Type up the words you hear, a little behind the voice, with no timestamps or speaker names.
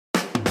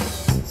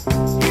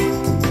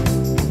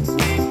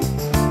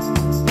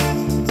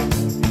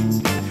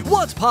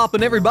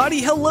poppin',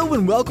 everybody? Hello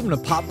and welcome to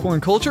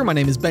Popcorn Culture. My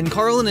name is Ben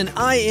Carlin and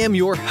I am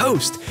your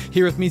host.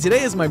 Here with me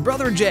today is my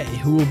brother Jay,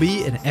 who will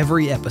be in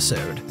every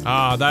episode.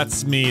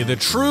 That's me, the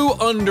true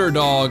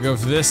underdog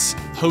of this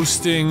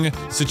hosting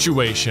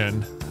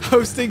situation.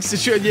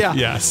 Yeah.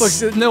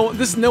 Yes.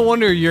 Look, no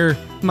wonder you're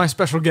my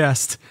special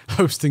guest.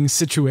 Hosting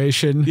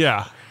situation.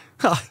 Yeah.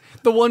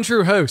 The one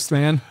true host,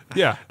 man.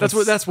 Yeah. That's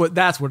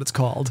what it's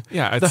called.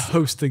 Yeah, the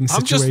hosting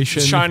situation. I'm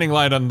just shining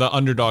light on the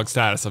underdog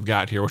status I've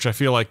got here, which I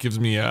feel like gives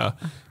me a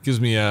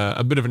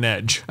bit of an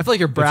edge. I feel like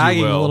you're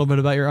bragging a little bit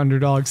about your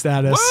underdog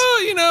status. Well,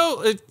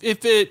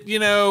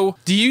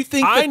 do you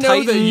think I the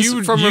know Titans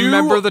that from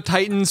Remember the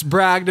Titans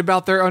bragged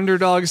about their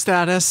underdog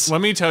status?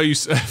 Let me tell you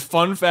a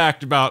fun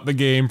fact about the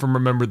game from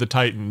Remember the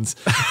Titans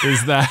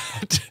is that,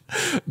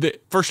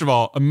 first of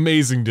all,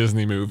 amazing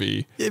Disney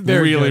movie.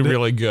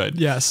 Really good.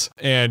 Yes.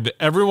 And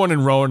everyone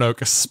in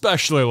Roanoke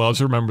especially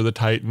loves Remember the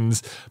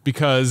Titans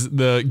because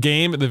the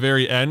game at the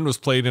very end was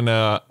played in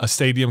a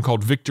stadium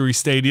called Victory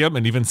Stadium,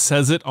 and even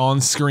says it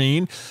on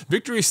screen.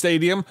 Victory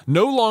Stadium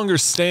no longer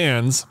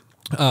stands.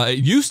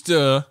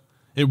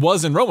 It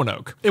was in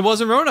Roanoke. It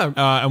was in Roanoke.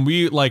 And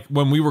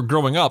when we were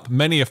growing up,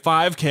 many a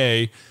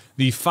 5K,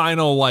 the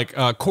final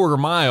quarter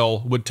mile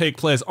would take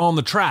place on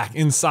the track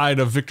inside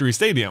of Victory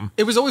Stadium.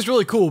 It was always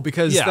really cool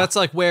because that's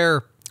like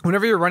where,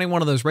 whenever you're running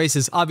one of those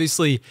races,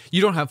 obviously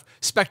you don't have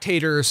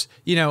spectators,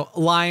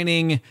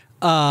 lining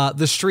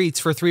the streets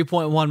for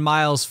 3.1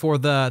 miles for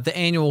the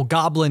annual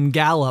Goblin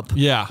Gallop.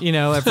 Yeah.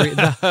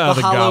 The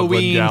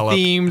Halloween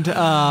themed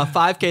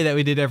 5K that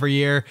we did every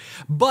year.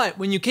 But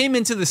when you came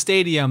into the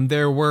stadium,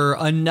 there were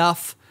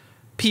enough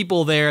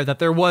people there that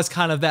there was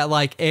kind of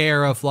that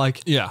air of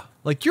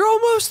you're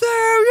almost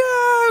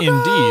there,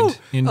 yeah.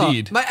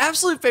 Indeed. My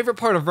absolute favorite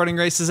part of running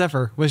races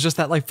ever was just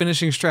that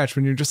finishing stretch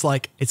when you're just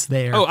it's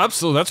there. Oh,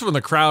 absolutely. That's when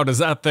the crowd is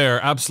at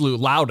their absolute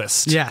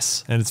loudest.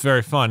 Yes. And it's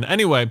very fun.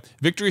 Anyway,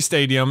 Victory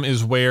Stadium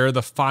is where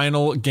the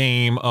final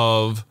game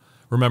of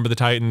Remember the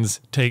Titans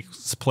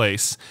takes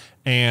place.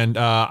 And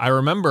I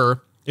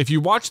remember, if you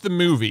watch the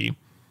movie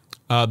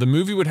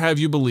would have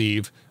you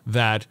believe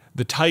that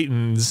the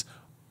Titans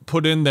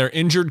put in their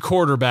injured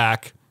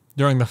quarterback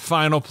during the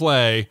final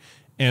play,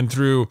 and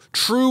through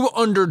true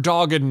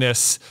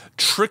underdoggedness,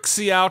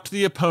 tricksy out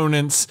the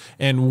opponents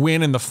and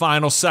win in the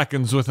final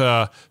seconds with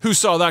a who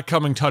saw that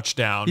coming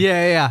touchdown.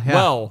 Yeah.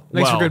 Well,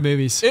 makes for good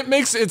movies.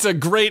 It's a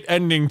great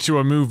ending to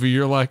a movie.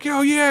 You're like,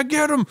 oh yeah,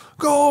 get him,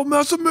 go,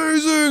 that's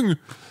amazing.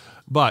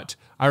 But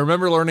I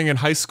remember learning in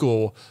high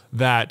school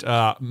that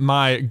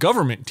my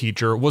government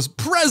teacher was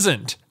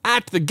present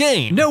at the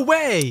game. No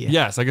way.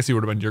 Yes, I guess he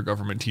would have been your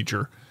government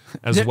teacher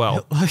as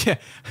well. Okay.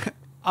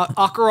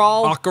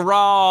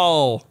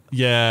 Ackeral.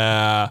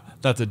 Yeah,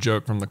 that's a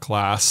joke from the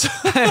class.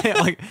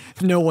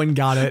 No one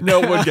got it. No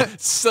one got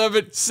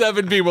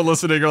seven people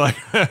listening are like,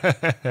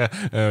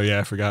 oh yeah,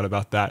 I forgot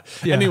about that.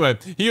 Yeah. Anyway,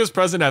 he was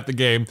present at the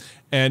game,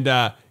 and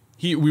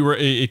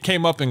it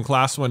came up in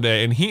class one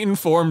day, and he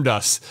informed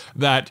us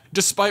that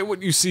despite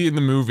what you see in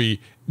the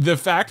movie, the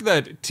fact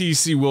that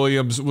T.C.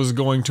 Williams was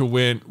going to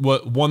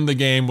won the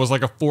game was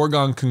like a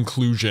foregone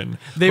conclusion.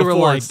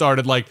 Before it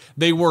started,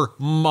 they were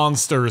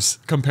monsters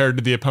compared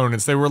to the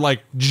opponents. They were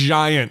like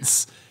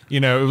giants.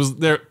 It was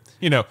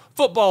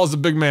football is a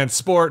big man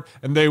sport,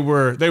 and they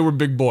were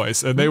big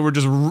boys, and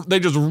they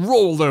just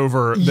rolled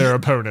over their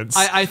opponents.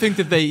 I think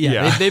that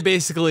they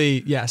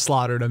basically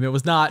slaughtered them. It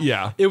was not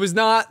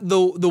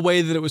the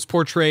way that it was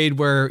portrayed,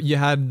 where you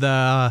had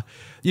the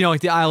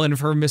the island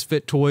for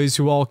misfit toys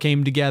who all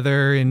came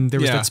together, and there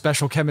was that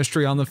special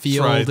chemistry on the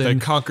field. Right, and they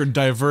conquered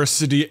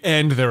diversity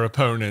and their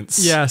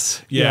opponents.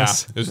 Yes.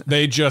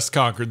 They just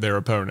conquered their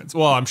opponents.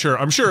 Well, I'm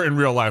sure in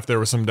real life there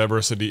were some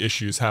diversity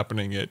issues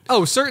happening at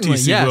certainly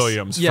T.C.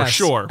 Williams, for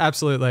sure.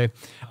 Absolutely.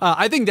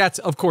 I think that's,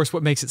 of course,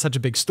 what makes it such a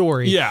big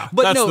story. Yeah,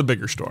 but that's the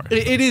bigger story.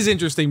 It is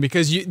interesting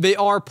because they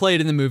are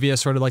played in the movie as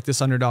sort of like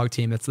this underdog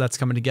team that's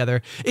coming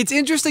together. It's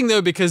interesting,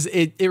 though, because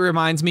it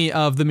reminds me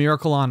of The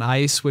Miracle on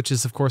Ice, which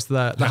is, of course,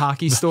 the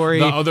hockey story.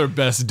 The other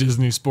best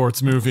Disney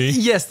sports movie.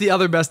 Yes, the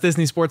other best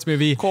Disney sports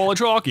movie. College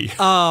hockey.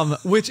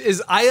 Which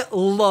is, I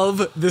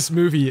love this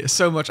movie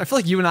so much. I feel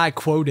like you and I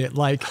quote it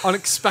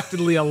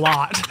unexpectedly a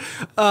lot.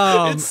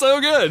 It's so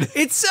good.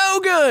 It's so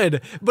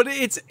good. But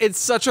it's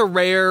such a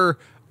rare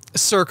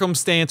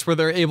circumstance where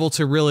they're able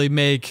to really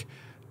make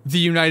the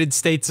United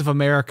States of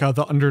America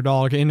the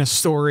underdog in a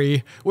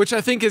story, which I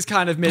think is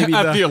kind of maybe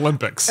at the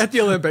Olympics. At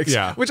the Olympics,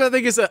 yeah. Which I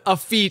think is a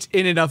feat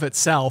in and of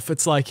itself.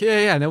 It's like,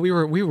 no, we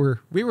were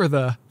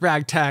the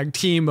ragtag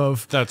team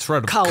of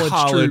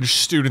college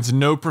students,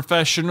 no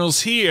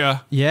professionals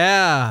here.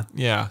 Yeah.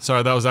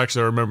 Sorry, that was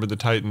actually I Remember the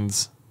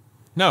Titans.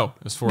 No,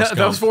 it was Forrest Gump.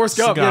 That was Forrest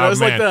Gump. God, it was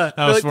man.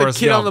 like the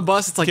kid on the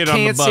bus. It's like,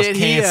 can't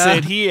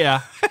sit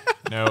here.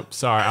 Nope,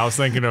 sorry. I was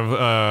thinking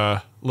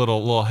of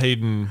little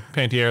Hayden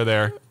Panettiere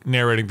there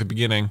narrating the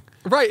beginning.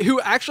 Right,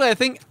 who actually, I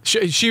think,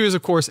 she was,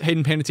 of course,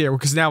 Hayden Panettiere,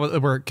 because now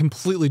we're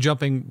completely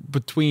jumping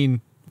between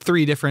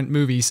 3 different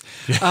movies.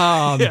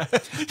 Yeah,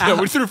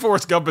 we threw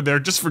Forrest Gump in there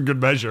just for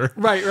good measure.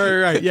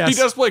 Right. Yes. He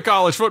does play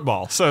college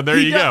football, so there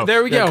you go.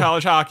 There we go.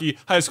 College hockey,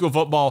 high school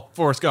football,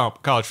 Forrest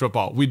Gump, college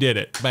football. We did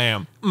it.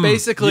 Bam.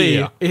 Basically,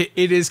 yeah.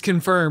 it is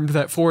confirmed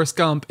that Forrest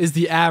Gump is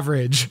the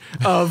average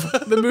of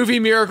the movie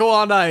Miracle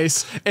on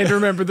Ice and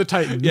Remember the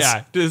Titans.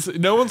 Yeah.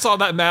 No one saw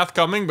that math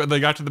coming, but they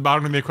got to the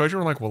bottom of the equation.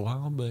 We're like, well,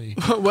 I'll be.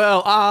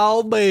 Well,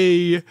 I'll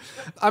be.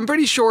 I'm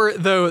pretty sure,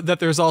 though, that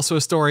there's also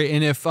a story,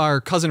 and if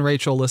our cousin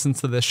Rachel listens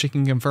to this, she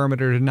can confirm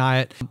it or deny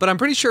it. But I'm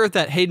pretty sure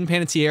that Hayden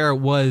Panettiere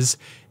was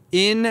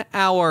in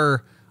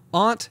our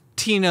Aunt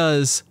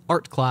Tina's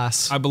art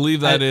class. I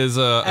believe that is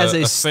a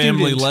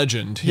family student.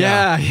 Legend.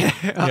 Yeah.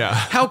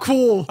 How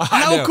cool.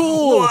 How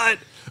cool. What?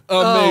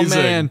 Amazing.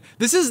 Oh man,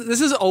 this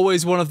is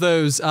always one of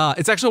those.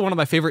 It's actually one of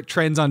my favorite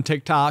trends on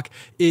TikTok.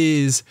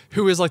 Is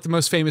who is like the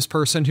most famous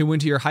person who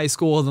went to your high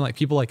school, and then like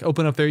people like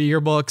open up their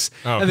yearbooks.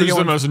 Oh, and who's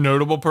the most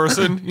notable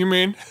person? You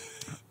mean?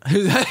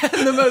 Who's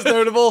the most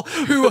notable?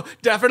 Who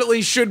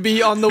definitely should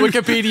be on the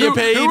Wikipedia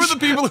page? Who are the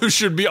people who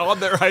should be on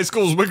their high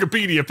school's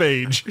Wikipedia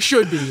page?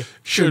 Should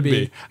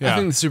be. Yeah. I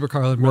think the Super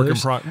Carlin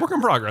brothers. Work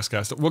in progress,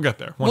 guys. We'll get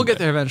there. We'll get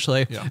there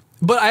eventually. Yeah.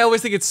 But I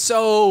always think it's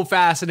so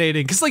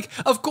fascinating because, like,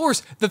 of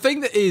course, the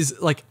thing that is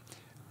like.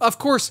 Of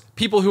course,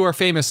 people who are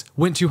famous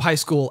went to high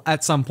school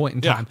at some point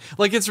in time. Yeah.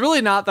 Like, it's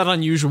really not that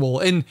unusual.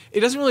 And it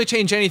doesn't really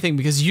change anything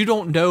because you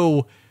don't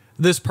know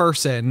this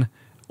person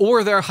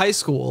or their high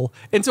school.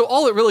 And so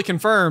all it really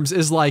confirms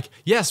is like,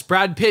 yes,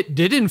 Brad Pitt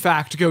did in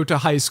fact go to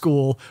high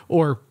school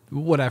or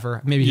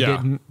whatever. Maybe he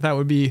didn't. That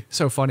would be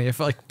so funny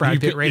if like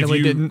Brad Pitt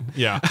randomly didn't.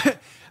 Yeah.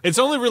 It's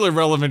only really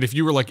relevant if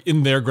you were like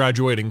in their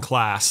graduating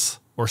class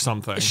or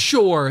something.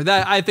 Sure,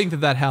 that I think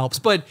that helps,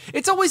 but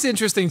it's always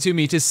interesting to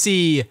me to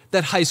see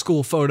that high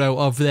school photo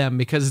of them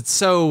because it's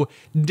so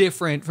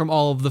different from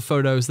all of the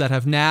photos that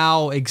have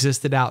now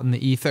existed out in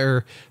the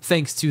ether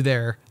thanks to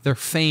their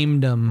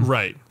famedom,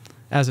 Right.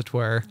 as it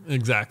were.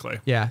 Exactly.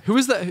 Yeah. Who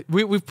is the?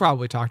 We've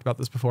probably talked about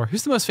this before.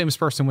 Who's the most famous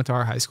person who went to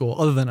our high school,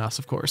 other than us,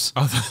 of course?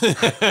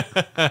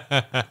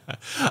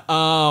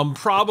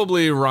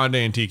 Probably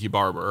Rondé and Tiki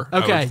Barber.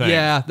 Okay.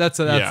 Yeah. That's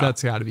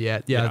got to be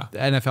it. Yeah.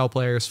 NFL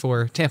players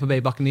for Tampa Bay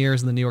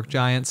Buccaneers and the New York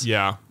Giants.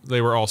 Yeah. They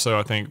were also,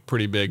 I think,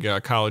 pretty big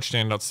college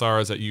standout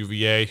stars at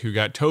UVA who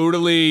got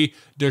totally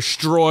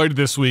destroyed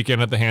this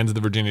weekend at the hands of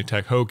the Virginia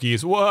Tech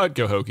Hokies. What?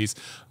 Go Hokies.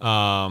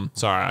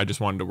 Sorry, I just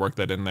wanted to work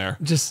that in there.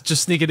 Just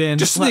sneak it in.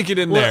 Just sneak it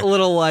in there. A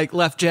little like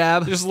left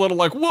jab. Just a little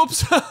like,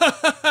 whoops.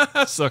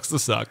 Sucks to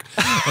suck.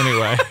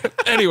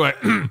 Anyway.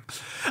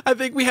 I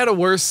think we had a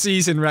worse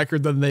season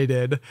record than they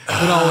did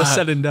when all was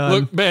said and done.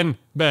 Look,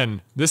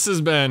 Ben, this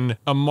has been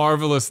a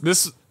marvelous...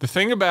 The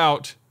thing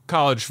about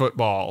college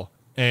football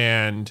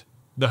and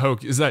the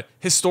Hokies is that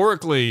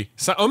historically,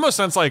 almost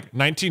since like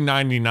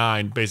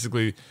 1999,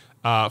 basically,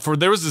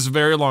 there was this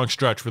very long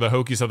stretch where the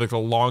Hokies had like the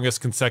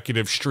longest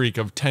consecutive streak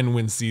of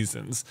 10-win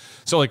seasons.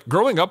 So like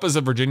growing up as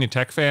a Virginia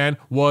Tech fan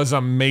was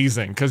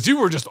amazing because you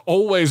were just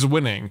always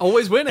winning.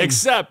 Always winning.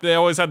 Except they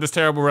always had this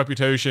terrible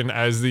reputation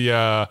as the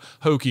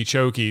Hokie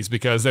Chokies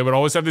because they would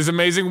always have these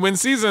amazing win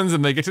seasons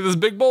and they get to this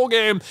big bowl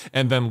game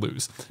and then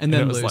lose. And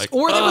then lose.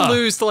 Or they would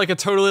lose to like a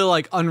totally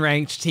like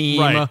unranked team.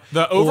 Right.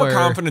 The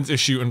overconfidence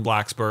issue in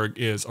Blacksburg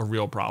is a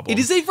real problem. It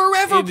is a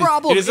forever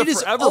problem. It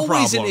is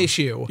always an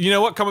issue. You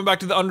know what? Coming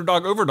back to the underdog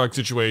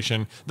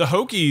situation, the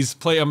Hokies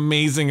play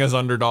amazing as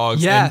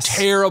underdogs and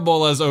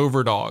terrible as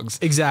overdogs.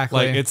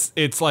 Exactly. Like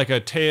it's like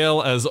a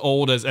tale as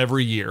old as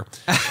every year.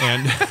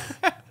 And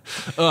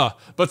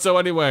but so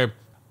anyway,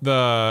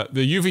 the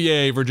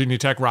UVA Virginia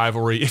Tech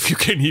rivalry, if you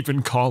can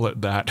even call it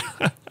that.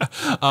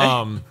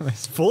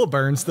 It's full of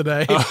burns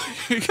today.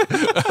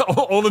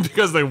 Only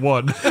because they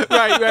won.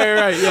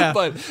 Right. Yeah.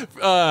 But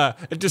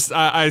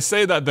I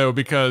say that though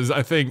because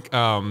I think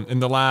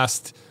in the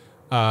last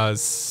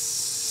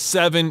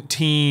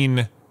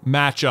 17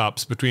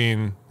 matchups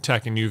between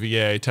Tech and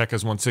UVA, Tech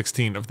has won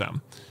 16 of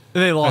them.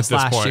 And they lost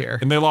last year.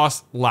 And they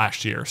lost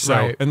last year.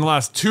 So in the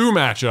last 2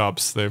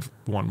 matchups, they've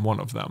won one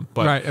of them.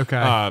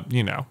 But,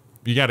 you know,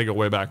 you got to go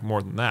way back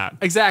more than that.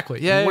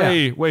 Exactly. Yeah.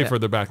 Way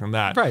further back than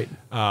that. Right.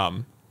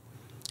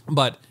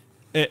 But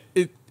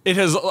it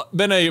has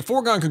been a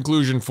foregone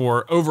conclusion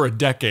for over a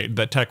decade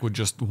that Tech would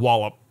just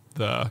wallop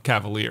the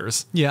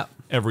Cavaliers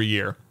every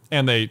year.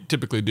 And they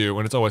typically do,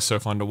 and it's always so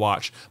fun to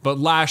watch. But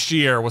last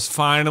year was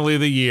finally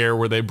the year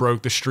where they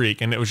broke the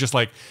streak, and it was just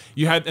like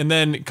and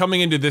then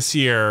coming into this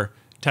year,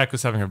 Tech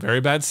was having a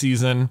very bad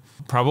season,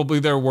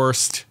 probably their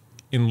worst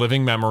in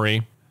living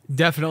memory.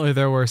 Definitely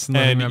their worst in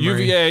living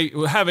memory. And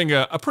UVA having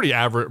a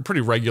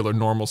pretty regular,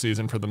 normal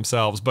season for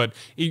themselves, but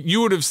you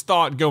would have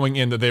thought going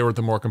in that they were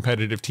the more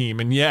competitive team,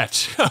 and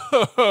yet,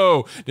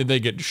 did they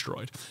get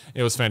destroyed.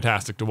 It was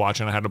fantastic to watch,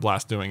 and I had a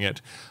blast doing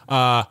it.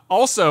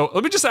 Also,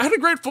 I had a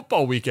great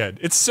football weekend.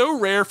 It's so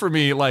rare for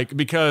me, like,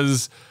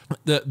 because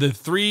the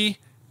 3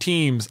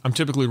 teams I'm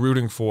typically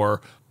rooting for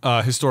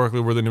historically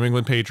were the New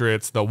England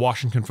Patriots, the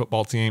Washington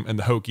football team, and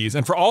the Hokies.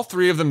 And for all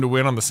three of them to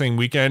win on the same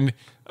weekend,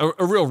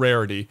 a real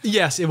rarity.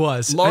 Yes, it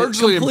was.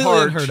 Largely in completely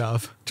part unheard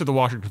of. to the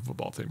Washington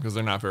football team because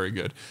they're not very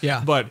good.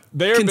 Yeah. But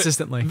they're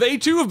consistently. They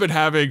too have been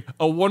having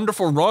a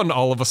wonderful run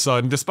all of a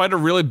sudden, despite a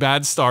really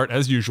bad start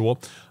as usual.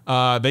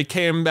 They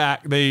came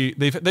back.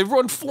 They've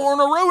run 4 in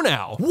a row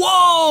now.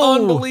 Whoa!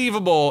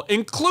 Unbelievable,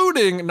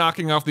 including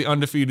knocking off the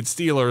undefeated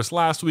Steelers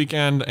last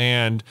weekend,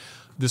 and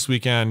this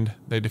weekend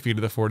they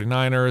defeated the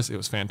 49ers. It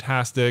was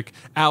fantastic.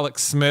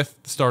 Alex Smith,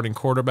 starting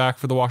quarterback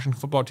for the Washington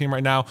football team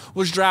right now,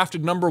 was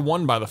drafted number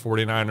 1 by the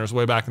 49ers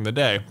way back in the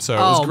day. So it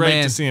was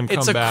great to see him come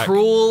back. It's a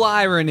cruel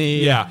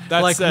irony. Yeah,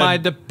 that like said, my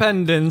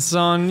dependence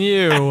on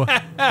you.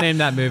 Name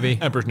that movie.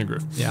 Emperor's New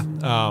Groove. Yeah.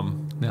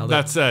 Nailed it.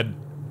 That said,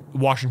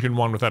 Washington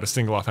won without a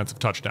single offensive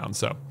touchdown,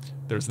 so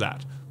there's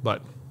that.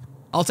 But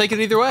I'll take it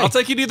either way. I'll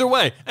take it either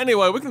way.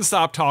 Anyway, we can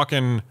stop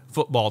talking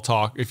football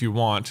talk if you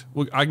want.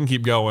 I can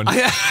keep going.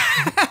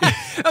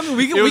 I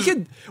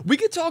mean, we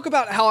could talk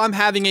about how I'm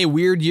having a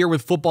weird year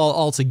with football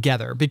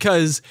altogether,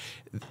 because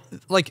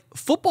like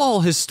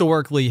football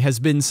historically has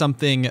been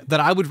something that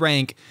I would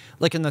rank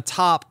like in the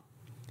top,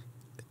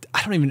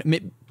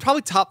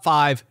 probably top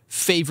 5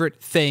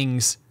 favorite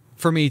things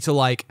for me to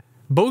like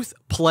both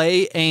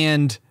play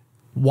and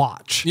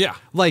watch. Yeah.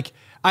 Like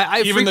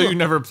even though you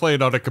never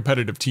played on a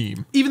competitive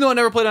team. Even though I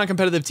never played on a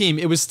competitive team,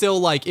 it was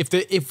still like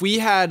if we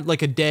had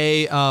like a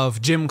day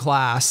of gym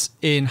class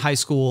in high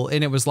school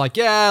and it was like,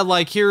 yeah,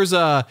 like here's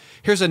a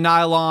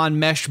nylon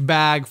mesh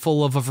bag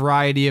full of a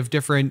variety of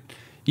different,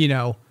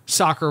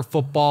 soccer,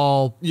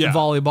 football,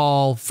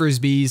 volleyball,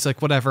 frisbees,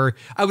 like whatever,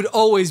 I would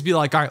always be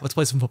like, all right, let's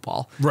play some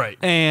football. Right.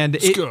 And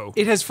go.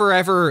 It has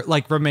forever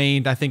like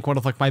remained, I think, one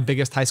of like my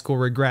biggest high school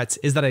regrets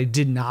is that I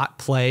did not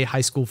play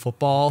high school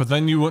football. But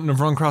then you wouldn't have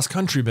run cross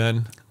country,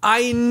 Ben.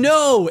 I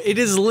know. It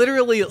is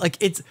literally like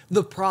it's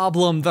the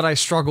problem that I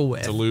struggle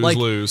with. It's a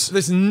lose-lose.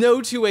 There's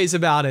no two ways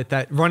about it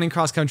that running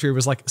cross country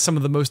was like some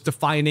of the most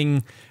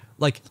defining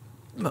like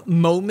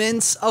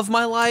moments of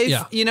my life.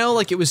 Yeah.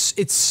 Like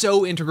it's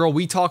so integral.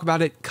 We talk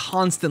about it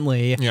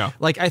constantly. Yeah.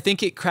 Like I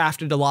think it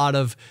crafted a lot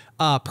of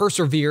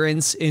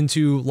perseverance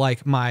into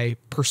like my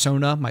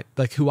persona, my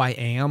like who I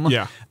am.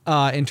 Yeah.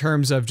 In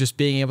terms of just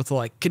being able to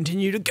like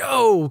continue to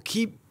go,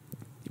 keep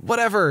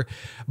whatever.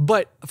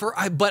 But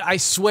I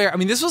swear, I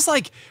mean, this was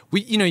like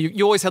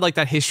you always had like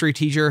that history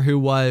teacher who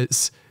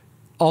was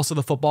also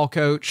the football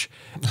coach,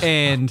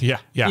 and I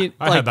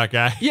had that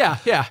guy.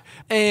 Yeah.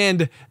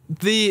 And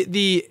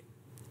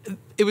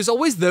it was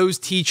always those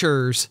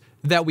teachers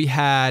that we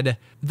had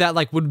that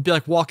like would be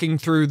like walking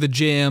through the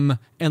gym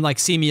and like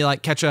see me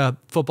like catch a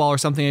football or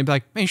something and be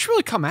like, man, you should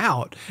really come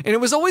out. And it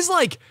was always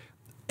like,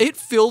 it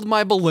filled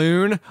my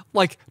balloon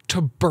like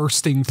to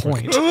bursting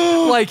point.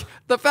 Like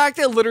the fact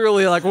that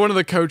literally like one of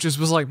the coaches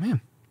was like, man,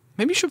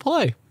 maybe you should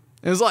play.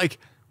 It was like,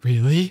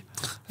 really?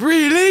 And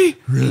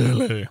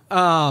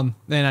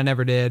I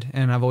never did,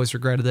 and I've always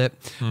regretted it.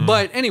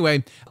 But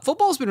anyway,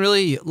 football's been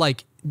really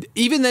like,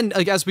 even then,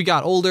 like as we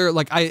got older,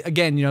 like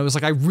it was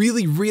like I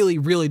really, really,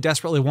 really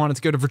desperately wanted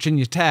to go to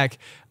Virginia Tech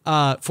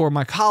for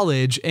my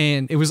college,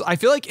 and it was, I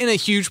feel like in a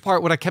huge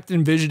part what I kept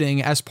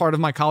envisioning as part of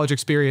my college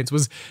experience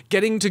was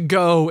getting to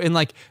go and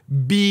like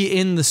be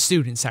in the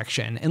student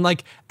section and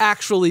like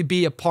actually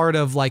be a part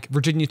of like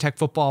Virginia Tech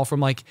football from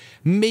like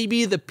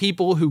maybe the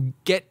people who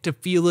get to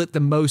feel it the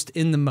most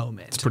in the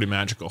moment. It's pretty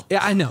magical.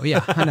 Yeah, I know.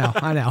 Yeah,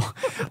 I know.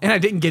 And I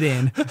didn't get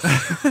in.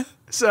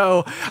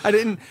 So I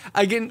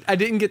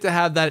didn't get to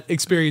have that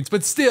experience,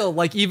 but still,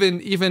 like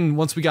even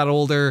once we got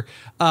older,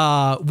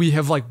 we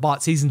have like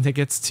bought season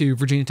tickets to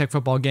Virginia Tech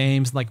football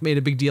games, and like made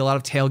a big deal out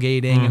of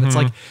tailgating, and it's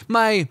like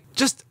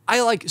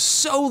I like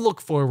so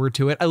look forward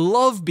to it. I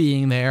love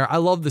being there. I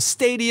love the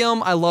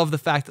stadium. I love the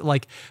fact that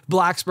like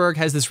Blacksburg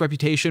has this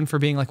reputation for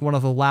being like one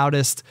of the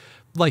loudest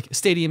like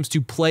stadiums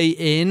to play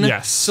in.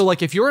 Yes. So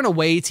like if you're an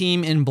away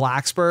team in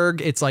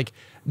Blacksburg, it's like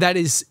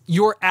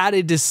you're at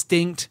a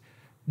distinct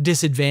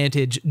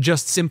disadvantage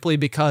just simply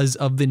because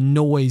of the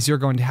noise you're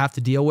going to have to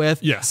deal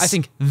with. Yes. I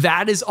think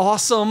that is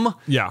awesome.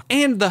 Yeah.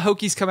 And the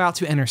Hokies come out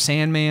to Enter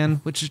Sandman,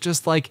 which is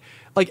just like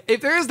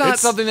if there is not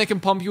something that can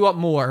pump you up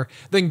more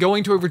than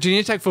going to a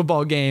Virginia Tech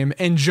football game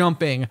and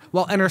jumping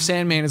while Enter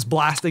Sandman is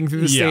blasting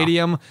through the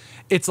stadium,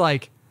 it's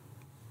like,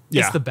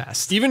 it's the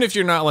best. Even if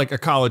you're not like a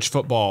college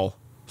football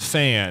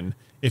fan,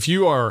 if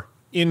you are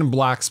in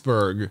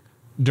Blacksburg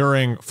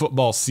during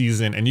football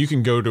season and you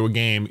can go to a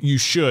game, you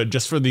should,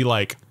 just for the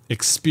like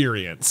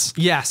experience.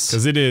 Yes.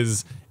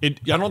 Because I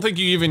don't think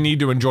you even need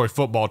to enjoy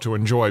football to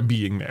enjoy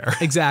being there.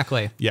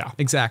 Exactly. Yeah.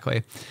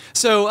 Exactly.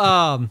 So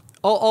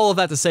all of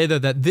that to say though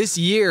that this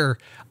year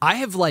I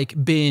have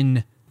like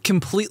been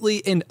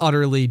completely and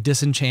utterly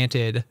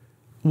disenchanted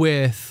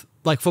with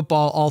like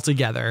football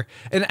altogether.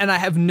 And I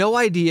have no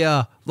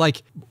idea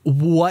like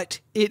what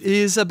it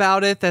is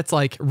about it that's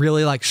like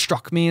really like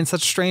struck me in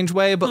such a strange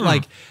way. But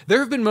like there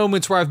have been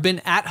moments where I've been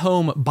at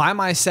home by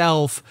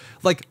myself,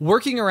 like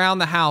working around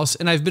the house,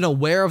 and I've been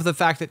aware of the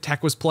fact that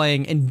Tech was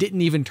playing and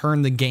didn't even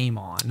turn the game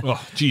on.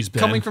 Oh, geez, Ben.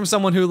 Coming from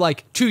someone who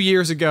like 2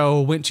 years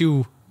ago went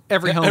to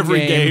every home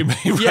game.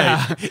 Right.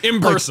 Yeah.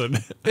 In person.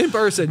 In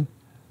person.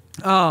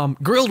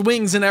 Grilled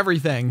wings and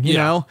everything, you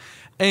know?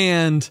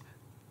 And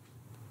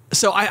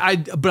so I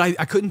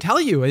couldn't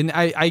tell you. And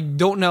I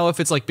don't know if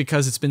it's like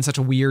because it's been such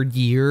a weird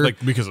year.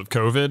 Like because of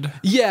COVID?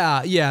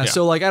 Yeah.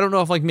 So like, I don't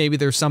know if like maybe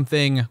there's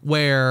something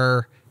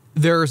where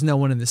there's no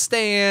one in the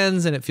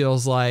stands and it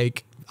feels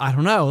like, I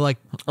don't know, like.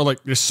 Or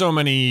like there's so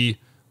many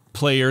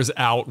players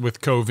out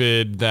with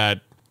COVID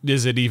that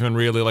is it even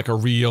really like a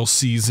real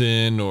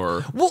season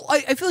or? Well,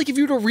 I feel like if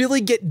you were to really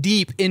get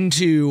deep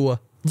into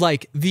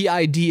like the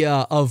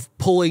idea of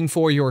pulling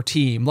for your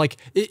team, like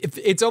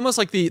it's almost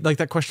like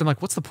that question,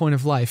 like what's the point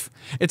of life?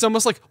 It's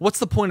almost like what's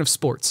the point of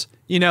sports?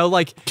 You know,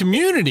 like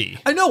community.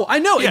 I know,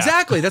 yeah.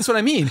 Exactly. That's what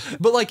I mean.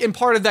 But like, in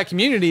part of that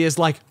community is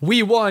like,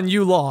 we won,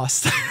 you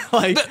lost.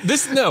 Like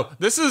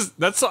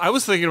I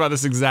was thinking about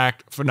this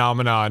exact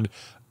phenomenon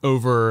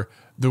over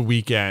the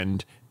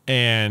weekend,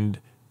 and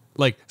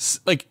like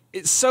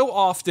it's so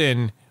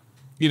often,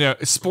 you know,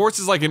 sports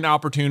is like an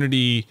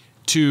opportunity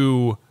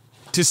to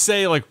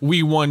say like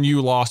we won,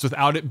 you lost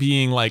without it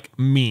being like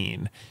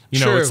mean. You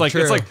know, it's like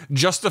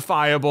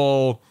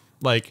justifiable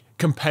like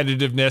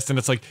competitiveness, and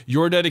it's like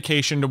your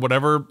dedication to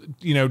whatever,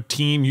 you know,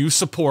 team you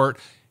support,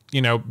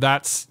 you know,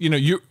 that's, you know,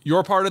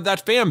 you're part of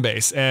that fan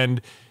base, and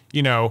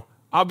you know,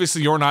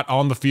 obviously you're not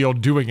on the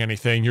field doing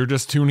anything. You're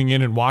just tuning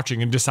in and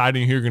watching and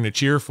deciding who you're going to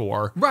cheer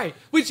for. Right.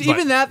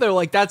 Even that though,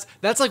 like that's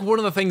like one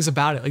of the things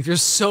about it. Like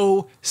there's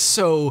so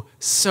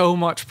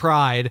much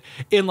pride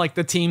in like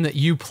the team that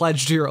you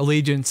pledged your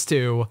allegiance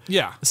to.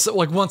 Yeah. So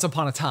like once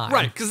upon a time.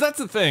 Right. Cause that's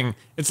the thing.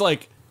 It's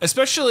like,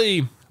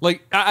 especially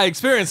like I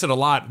experienced it a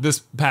lot this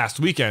past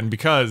weekend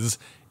because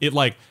it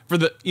like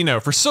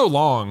for so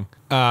long,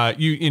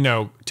 you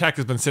know, Tech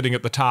has been sitting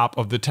at the top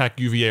of the Tech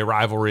UVA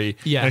rivalry.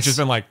 Yes. And it's just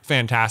been like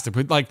fantastic.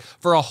 But like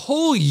for a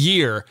whole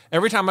year,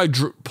 every time I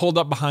pulled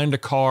up behind a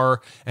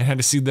car and had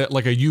to see that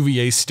like a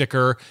UVA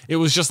sticker, it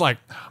was just like,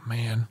 oh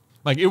man.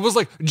 Like it was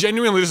like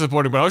genuinely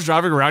disappointing. But I was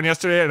driving around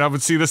yesterday and I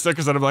would see the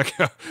stickers and I'm like,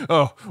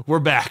 oh, we're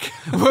back.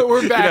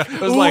 We're back. You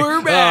know, it was like,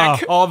 we're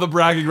back. All the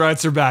bragging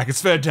rights are back. It's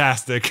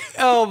fantastic.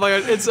 Oh my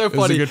God, it's so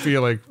funny. It's a good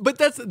feeling. But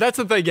that's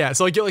the thing, yeah.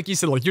 So like you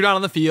said, like you're not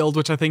on the field,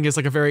 which I think is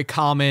like a very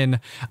common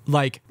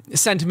like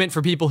sentiment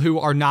for people who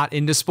are not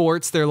into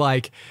sports. They're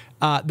like,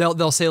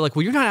 they'll say like,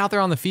 well, you're not out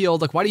there on the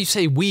field. Like, why do you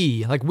say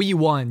we? Like we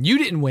won. You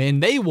didn't win.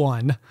 They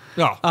won.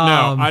 No,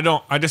 I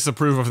don't. I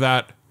disapprove of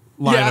that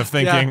line of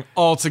thinking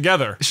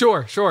altogether.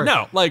 Sure.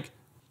 No, like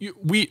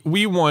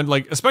we won,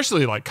 like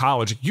especially like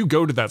college. You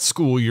go to that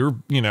school, you're,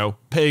 you know,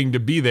 paying to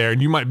be there,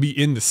 and you might be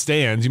in the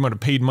stands. You might have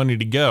paid money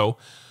to go.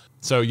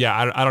 So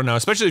yeah, I don't know.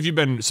 Especially if you've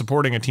been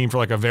supporting a team for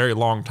like a very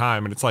long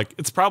time, and it's like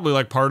it's probably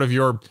like part of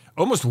your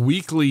almost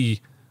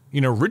weekly, you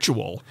know,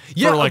 ritual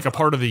for like a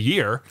part of the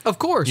year. Of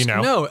course, you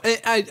know. No,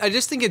 I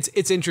just think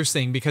it's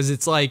interesting because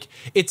it's like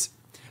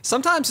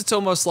sometimes it's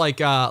almost like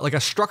a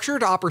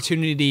structured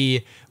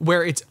opportunity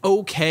where it's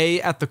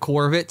okay at the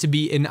core of it to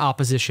be in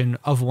opposition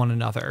of one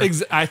another.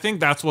 I think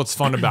that's what's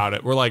fun about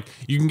it. Where like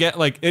you can get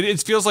like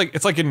it feels like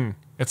it's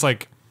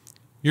like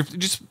you're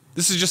just,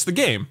 this is just the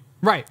game.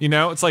 Right. You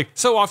know, it's like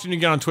so often you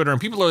get on Twitter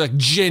and people are like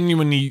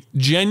genuinely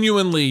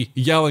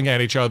yelling at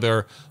each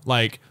other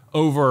like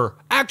over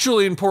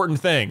actually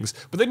important things.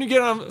 But then you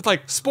get on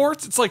like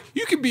sports, it's like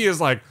you can be as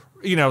like,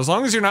 you know, as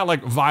long as you're not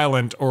like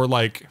violent or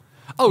like,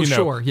 oh, you know,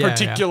 sure. Yeah,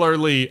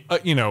 particularly,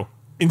 you know,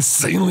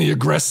 insanely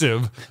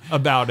aggressive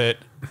about it.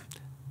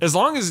 As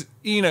long as,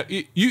 you know,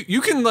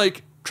 you can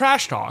like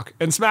trash talk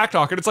and smack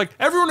talk, and it's like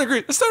everyone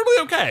agrees. It's totally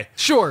okay.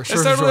 Sure.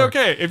 It's totally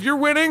okay. If you're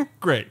winning,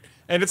 great.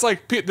 And it's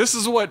like, this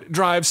is what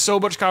drives so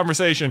much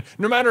conversation.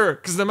 No matter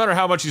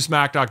how much you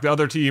smack talk, the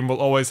other team will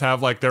always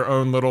have like their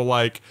own little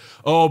like,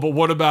 oh, but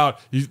what about,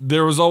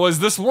 there was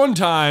always this one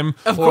time.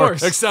 Of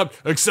course.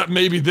 Except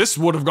maybe this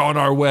would have gone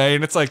our way.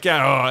 And it's like,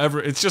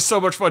 it's just so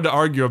much fun to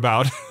argue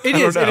about. It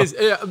is.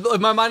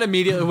 My mind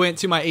immediately went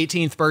to my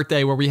 18th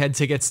birthday where we had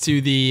tickets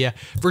to the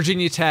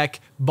Virginia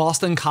Tech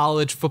Boston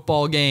College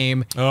football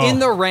game in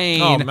the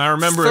rain. Oh, I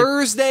remember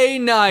Thursday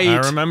night.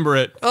 I remember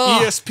it.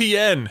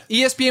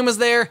 ESPN was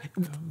there.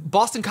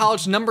 Boston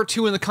College,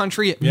 #2 in the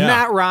country. Yeah.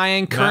 Matt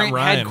Ryan,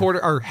 current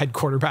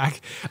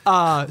quarterback,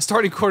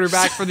 starting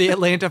quarterback for the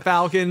Atlanta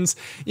Falcons.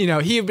 You know,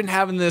 he had been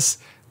having this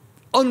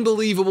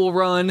unbelievable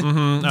run,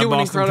 doing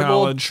incredible.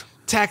 College.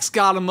 Tech's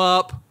got him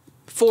up,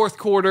 fourth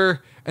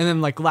quarter, and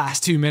then like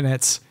last 2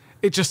 minutes,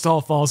 it just all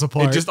falls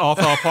apart. It just all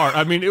fell apart.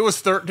 I mean, it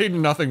was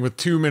 13-0 with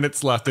 2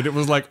 minutes left, and it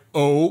was like,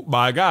 oh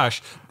my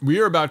gosh, we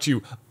are about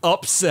to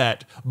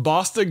upset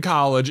Boston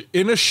College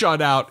in a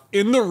shutout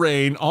in the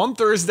rain on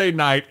Thursday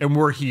night, and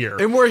we're here.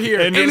 And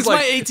it's like,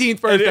 my 18th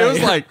birthday. And it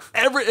was like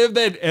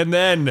and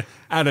then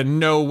out of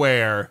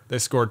nowhere, they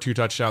scored 2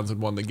 touchdowns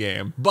and won the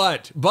game.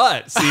 But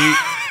see,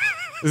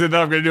 I'm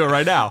going to do it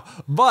right now.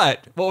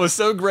 But what was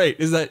so great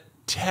is that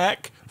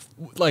Tech,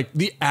 like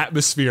the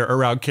atmosphere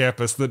around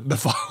campus the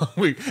following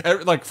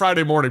week, like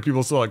Friday morning,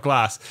 people still had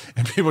class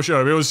and people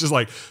showed up. It was just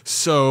like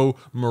so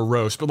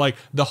morose, but like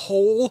the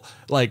whole,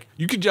 like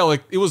you could tell,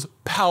 like it was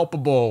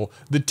palpable,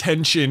 the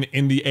tension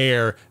in the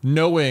air,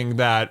 knowing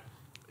that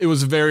it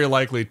was very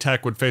likely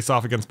Tech would face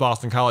off against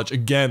Boston College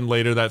again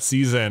later that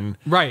season,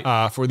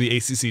 right? For the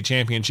ACC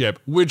championship,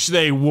 which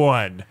they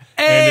won.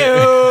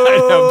 I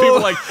know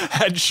people like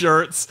had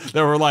shirts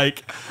that were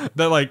like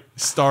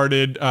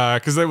started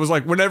because it was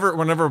like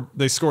whenever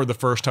they scored the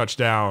first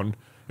touchdown,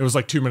 it was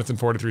like 2 minutes and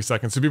 43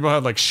 seconds. So people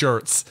had like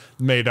shirts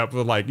made up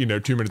with like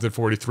 2 minutes and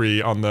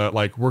 43 on the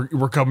like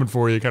we're coming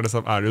for you kind of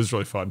stuff. It was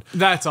really fun.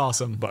 That's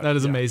awesome. But, that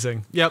is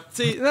amazing. Yep.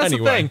 See, that's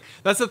the thing.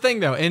 That's the thing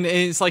though, and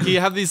it's like you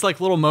have these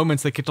like little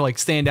moments that get to like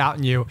stand out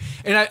in you.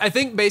 And I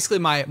think basically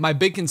my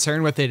big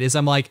concern with it is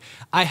I'm like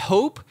I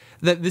hope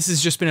that this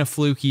has just been a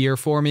fluke year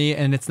for me,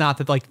 and it's not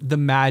that like the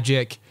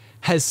magic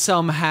has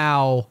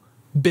somehow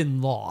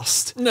been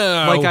lost.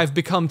 No, like I've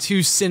become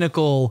too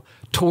cynical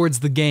towards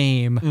the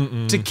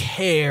game to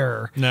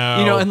care.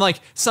 No. And like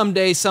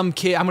someday some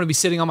kid, I'm going to be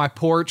sitting on my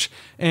porch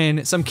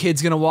and some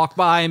kid's going to walk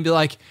by and be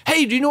like,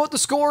 hey, do you know what the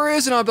score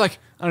is? And I'll be like,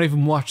 I don't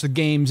even watch the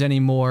games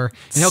anymore.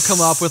 And he'll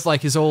come up with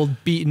like his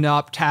old beaten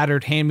up,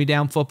 tattered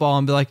hand-me-down football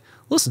and be like,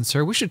 listen,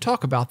 sir, we should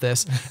talk about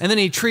this. And then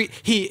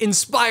he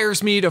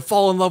inspires me to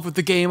fall in love with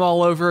the game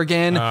all over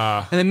again.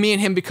 And then me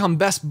and him become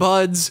best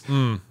buds. It's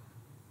going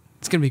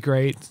to be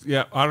great.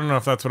 Yeah, I don't know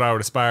if that's what I would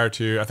aspire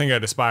to. I think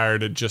I'd aspire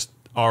to just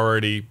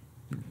already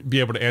be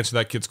able to answer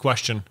that kid's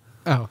question.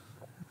 Oh,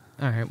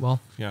 all right. Well,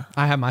 yeah,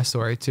 I have my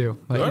story too,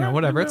 but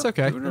whatever. It's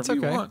okay. It's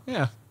okay.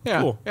 Yeah.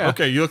 Cool. Yeah.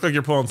 Okay, you look like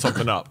you're pulling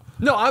something up.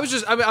 No, I was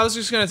just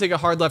going to take a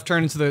hard left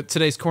turn into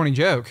today's corny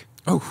joke.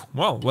 Oh,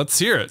 well, let's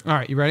hear it. All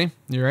right, you ready?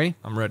 You ready?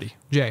 I'm ready.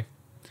 Jay,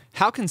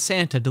 how can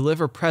Santa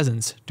deliver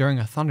presents during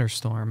a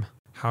thunderstorm?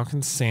 How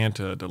can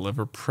Santa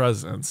deliver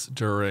presents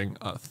during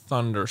a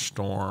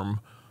thunderstorm?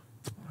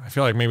 I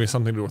feel like maybe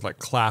something to do with like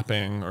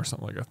clapping or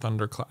something like a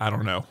thunderclap. I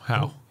don't know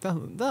how.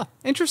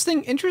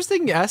 Interesting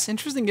guess.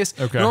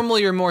 Okay.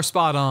 Normally you're more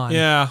spot on.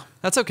 Yeah.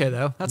 That's okay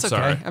though. That's okay.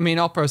 Sorry. I mean,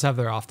 all pros have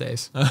their off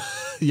days.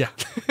 Yeah.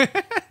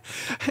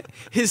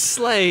 His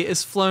sleigh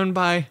is flown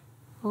by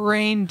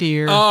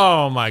reindeer.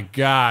 Oh my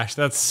gosh,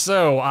 that's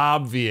so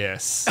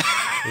obvious.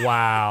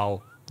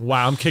 Wow.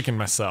 Wow, I'm kicking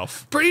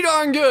myself. Pretty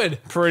darn good.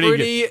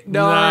 Pretty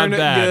darn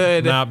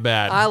good. Not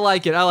bad. I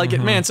like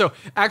it, man. So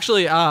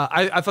actually,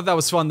 I thought that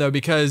was fun though,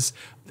 because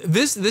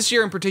this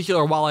year in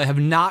particular, while I have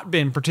not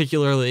been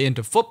particularly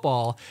into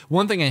football,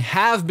 one thing I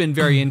have been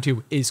very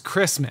into is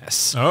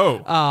Christmas.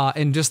 Oh.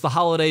 And just the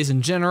holidays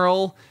in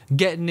general,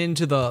 getting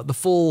into the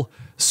full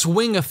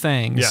swing of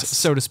things, yes,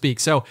 so to speak.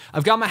 So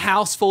I've got my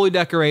house fully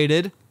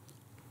decorated.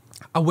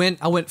 I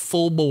went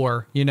full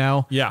bore,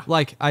 Yeah.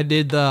 Like I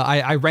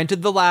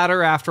rented the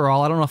ladder after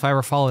all. I don't know if I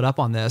ever followed up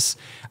on this,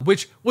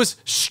 which was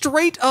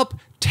straight up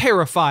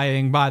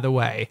terrifying, by the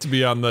way. To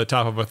be on the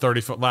top of a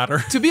 30-foot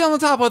ladder. To be on the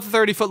top of the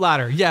 30-foot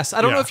ladder. Yes.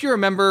 I don't know if you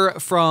remember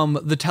from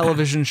the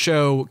television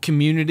show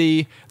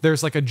Community,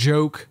 there's like a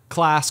joke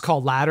class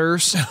called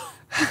Ladders.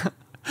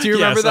 Do you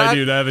remember that? Yes, I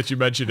do, now that you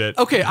mentioned it.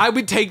 Okay, I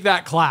would take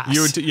that class.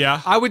 You would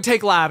yeah? I would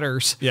take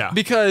ladders. Yeah.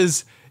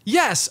 Because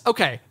yes,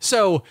 okay.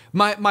 So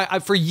my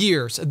for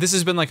years, this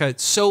has been like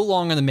so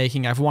long in the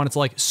making. I've wanted to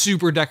like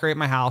super decorate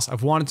my house.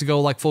 I've wanted to go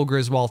like full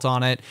Griswold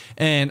on it,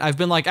 and I've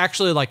been like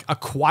actually like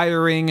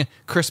acquiring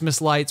Christmas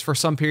lights for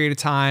some period of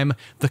time.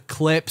 The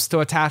clips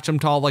to attach them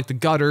to all like the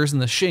gutters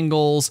and the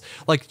shingles,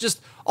 like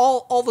just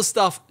all the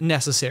stuff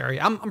necessary.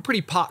 I'm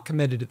pretty pot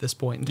committed at this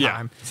point in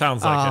time. Yeah,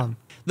 sounds like it.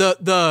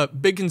 The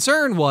big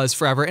concern was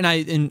forever, and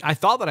I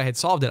thought that I had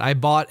solved it. I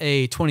bought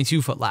a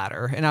 22-foot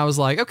ladder, and I was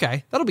like,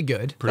 okay, that'll be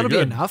good. That'll be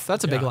enough.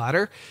 That's a big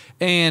ladder.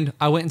 And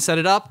I went and set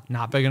it up.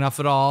 Not big enough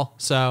at all.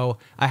 So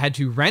I had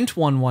to rent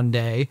one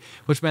day,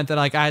 which meant that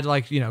like I had to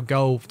like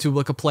go to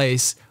look a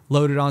place,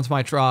 load it onto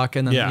my truck,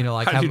 and then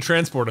how do you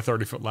transport a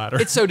 30-foot ladder?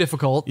 It's so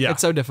difficult. Yeah.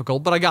 It's so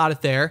difficult, but I got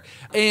it there.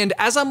 And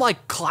as I'm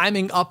like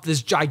climbing up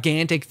this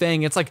gigantic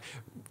thing, it's like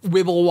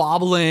wibble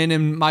wobbling,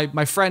 and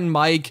my friend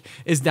Mike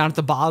is down at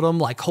the bottom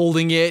like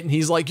holding it, and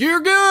he's like, "You're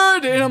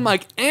good," and I'm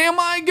like, "Am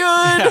I good?"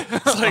 Yeah.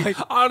 It's like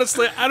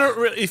honestly, I don't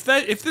really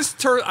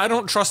I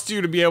don't trust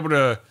you to be able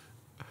to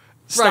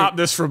stop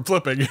this from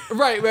flipping.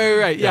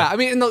 Right. Yeah. I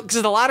mean,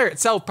 because the ladder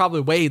itself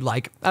probably weighed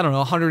like, I don't know,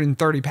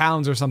 130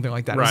 pounds or something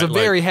like that. It was a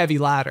very heavy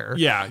ladder.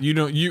 Yeah.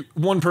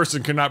 One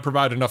person cannot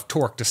provide enough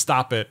torque to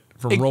stop it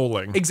from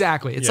rolling.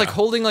 Exactly. It's like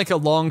holding like a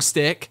long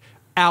stick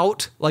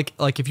out, like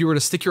if you were to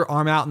stick your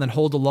arm out and then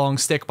hold a long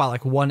stick by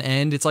like one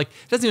end, it's like,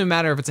 it doesn't even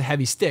matter if it's a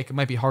heavy stick. It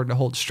might be hard to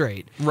hold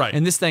straight. Right.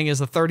 And this thing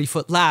is a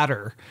 30-foot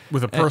ladder.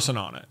 With a person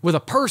on it. With a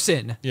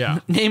person.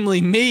 Yeah.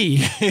 Namely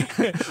me.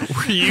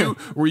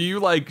 Were you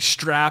like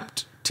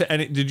strapped to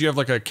any, did you have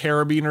like a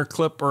carabiner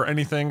clip or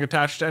anything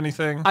attached to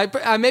anything?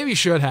 I maybe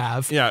should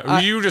have. Yeah. Were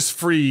you just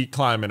free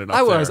climbing it up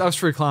I was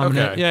free climbing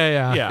it.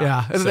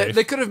 Yeah.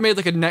 They could have made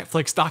like a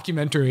Netflix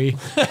documentary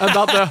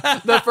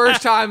about the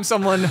first time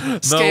someone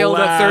scaled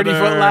a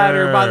 30-foot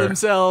ladder by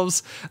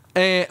themselves.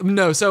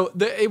 No, so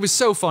it was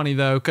so funny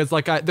though, because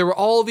like there were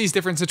all these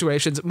different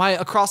situations. My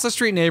across the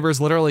street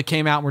neighbors literally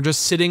came out and were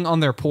just sitting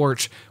on their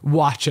porch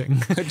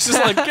watching. It's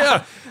just like,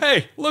 yeah,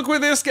 hey, look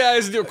what this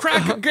guy's doing.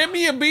 Get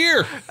me a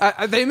beer.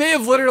 They may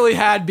have literally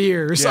had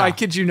beers. Yeah. I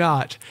kid you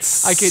not.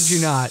 I kid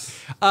you not.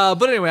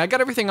 But anyway, I got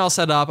everything all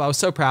set up. I was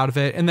so proud of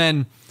it. And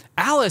then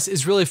Alice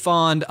is really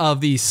fond of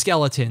these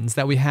skeletons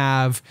that we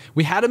have.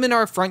 We had them in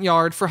our front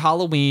yard for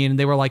Halloween.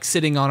 They were like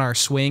sitting on our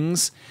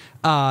swings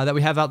that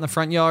we have out in the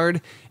front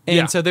yard.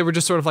 And so they were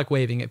just sort of like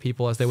waving at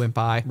people as they went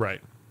by.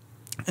 Right.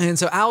 And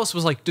so Alice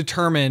was like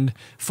determined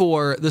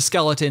for the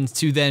skeletons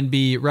to then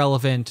be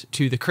relevant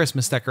to the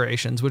Christmas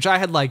decorations, which I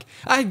had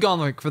gone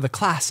like for the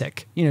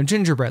classic,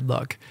 gingerbread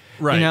look.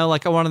 Right.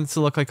 Like I wanted it to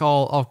look like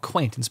all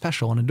quaint and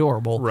special and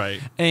adorable.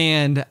 Right.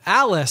 And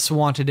Alice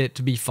wanted it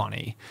to be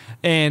funny.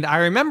 And I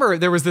remember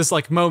there was this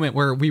like moment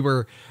where we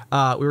were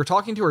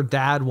talking to her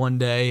dad one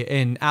day,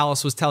 and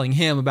Alice was telling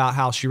him about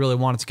how she really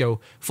wanted to go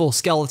full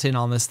skeleton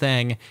on this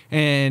thing.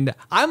 And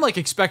I'm like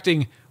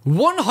expecting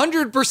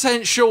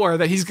 100% sure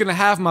that he's going to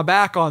have my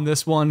back on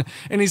this one.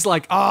 And he's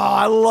like, oh,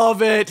 I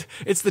love it.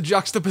 It's the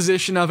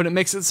juxtaposition of it. It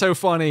makes it so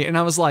funny. And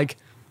I was like,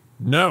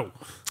 no.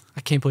 I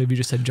can't believe you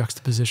just said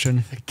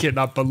juxtaposition. I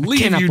cannot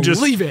believe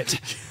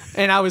it.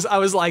 And I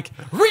was like,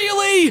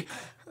 really?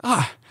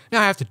 Now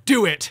I have to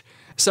do it.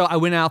 So I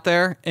went out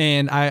there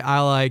and I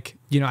like,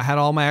 I had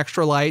all my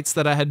extra lights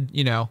that I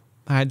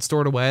had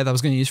stored away that I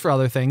was going to use for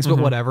other things, but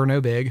whatever,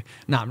 no big.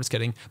 No, I'm just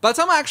kidding. By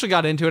the time I actually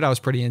got into it, I was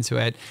pretty into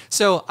it.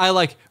 So I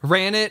like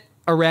ran it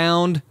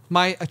around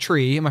a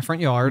tree in my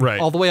front yard,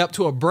 all the way up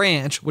to a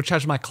branch, which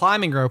has my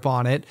climbing rope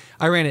on it.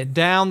 I ran it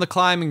down the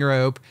climbing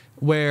rope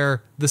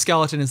where the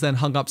skeleton is then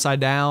hung upside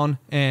down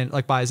and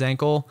like by his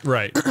ankle.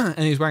 Right. And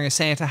he's wearing a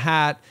Santa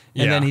hat,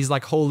 and then he's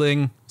like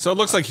holding. So it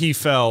looks like he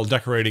fell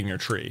decorating your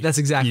tree. That's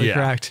exactly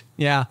correct.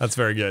 Yeah. That's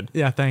very good.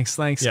 Yeah, thanks.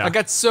 Yeah. I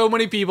got so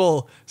many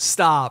people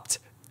stopped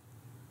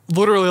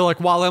literally like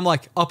while I'm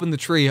like up in the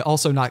tree,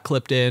 also not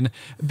clipped in,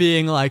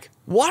 being like,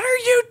 what are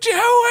you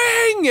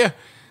doing?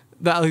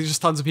 That like,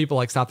 just tons of people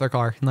like stop their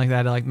car and like they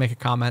had to like make a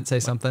comment, say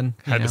something.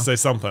 Had to say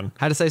something.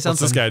 Had to say something.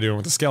 What's this guy doing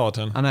with the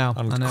skeleton? I know.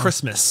 On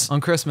Christmas.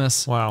 On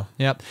Christmas. Wow.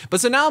 Yep. But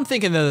so now I'm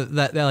thinking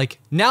that like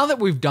now that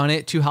we've done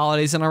it 2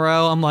 holidays in a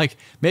row, I'm like,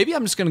 maybe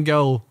I'm just gonna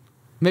go.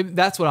 Maybe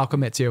that's what I'll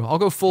commit to. I'll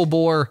go full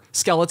bore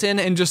skeleton,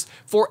 and just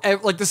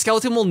like the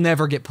skeleton will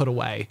never get put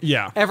away.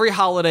 Yeah. Every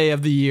holiday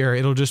of the year,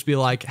 it'll just be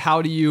like,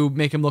 how do you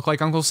make him look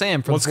like Uncle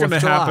Sam for the 4th of July?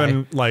 What's going to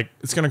happen? Like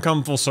it's going to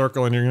come full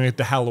circle, and you're going to get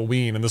to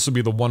Halloween, and this will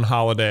be the one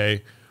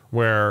holiday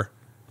where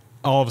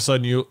all of a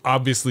sudden you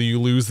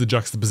lose the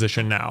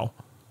juxtaposition now.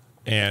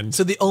 And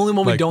so the only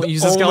one we don't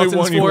use the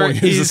skeletons for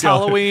is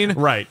Halloween.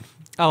 Right.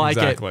 I like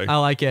it. I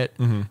like it.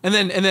 And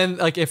then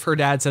like if her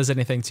dad says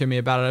anything to me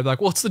about it, I'd be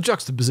like, well, it's the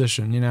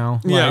juxtaposition,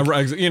 Like, yeah,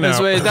 right. That's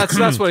what,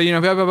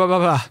 blah, blah, blah, blah,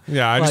 blah.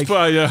 Yeah,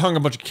 I hung a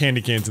bunch of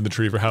candy canes in the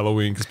tree for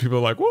Halloween because people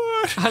are like,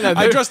 what?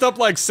 I dressed up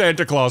like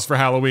Santa Claus for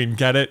Halloween.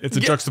 Get it? It's a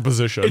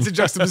juxtaposition. It's a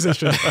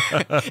juxtaposition.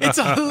 It's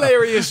a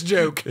hilarious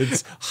joke.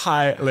 It's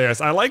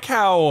hilarious. I like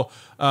how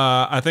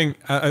I think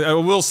I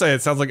will say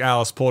it sounds like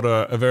Alice pulled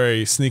a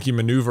very sneaky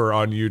maneuver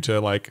on you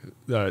to like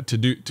to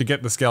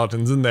get the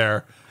skeletons in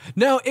there.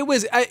 No,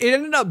 it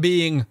ended up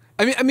being,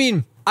 I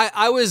mean,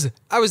 I was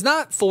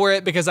not for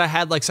it because I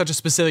had like such a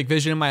specific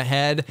vision in my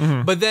head,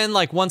 but then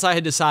like once I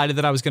had decided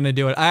that I was going to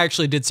do it, I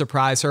actually did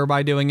surprise her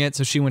by doing it.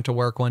 So she went to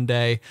work one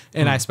day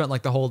and I spent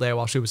like the whole day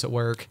while she was at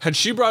work. Had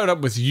she brought it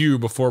up with you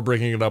before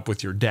bringing it up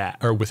with your dad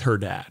or with her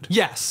dad?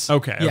 Yes.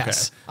 Okay.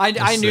 Yes.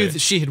 I knew that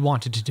she had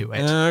wanted to do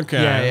it.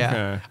 Okay. Yeah.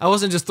 Okay. I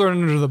wasn't just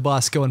throwing her under the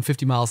bus going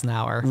 50 miles an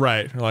hour.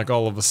 Right. Like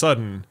all of a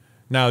sudden.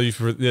 Now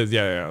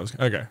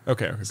okay.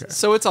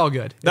 So it's all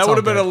good. That would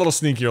have been a little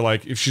sneakier,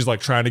 like if she's like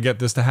trying to get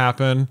this to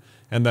happen,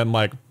 and then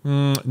like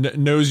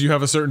knows you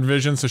have a certain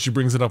vision, so she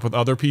brings it up with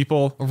other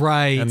people,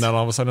 right? And then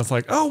all of a sudden it's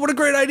like, oh, what a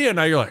great idea!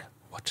 Now you're like,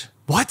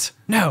 what?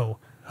 No.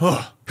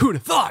 Who'd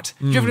have thought?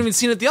 You haven't even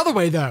seen it the other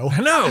way, though.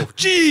 No,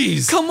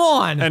 jeez. Come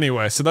on.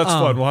 Anyway, so that's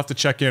fun. We'll have to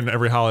check in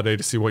every holiday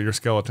to see what your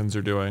skeletons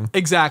are doing.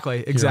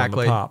 Exactly.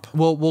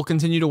 We'll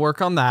continue to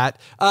work on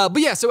that. But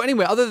yeah. So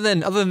anyway, other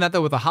than that,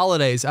 though, with the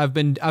holidays, I've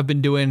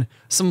been doing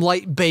some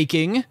light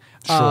baking.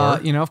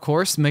 Sure. Of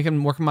course, working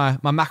my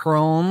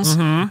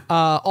macarons.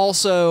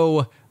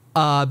 Also.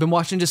 Been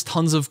watching just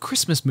tons of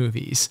Christmas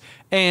movies.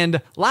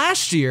 And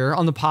last year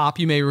on the Pop,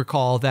 you may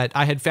recall that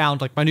I had found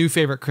like my new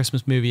favorite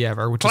Christmas movie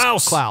ever, which is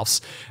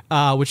Klaus,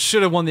 which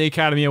should have won the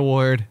Academy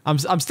Award.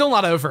 I'm still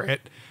not over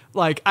it.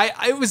 Like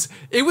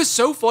it was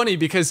so funny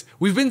because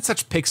we've been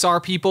such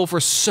Pixar people for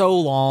so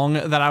long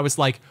that I was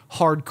like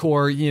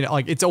hardcore,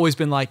 like it's always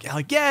been like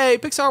yay,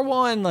 Pixar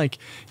won, like,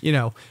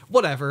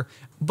 whatever.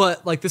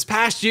 But like this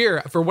past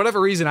year, for whatever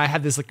reason, I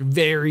had this like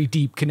very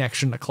deep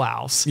connection to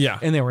Klaus. Yeah.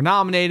 And they were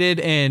nominated,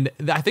 and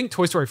I think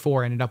Toy Story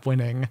 4 ended up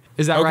winning.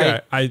 Is that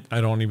right? I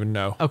don't even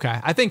know.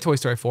 Okay. I think Toy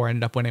Story 4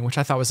 ended up winning, which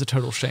I thought was a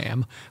total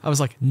sham. I was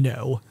like,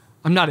 no.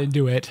 I'm not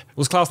into it.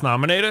 Was Klaus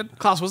nominated?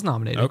 Klaus was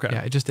nominated. Okay.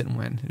 Yeah, it just didn't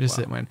win. It just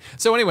didn't win.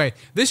 So anyway,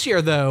 this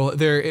year though,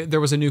 there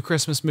was a new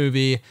Christmas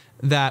movie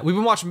that we've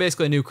been watching,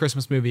 basically a new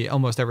Christmas movie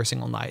almost every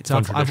single night. So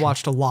I've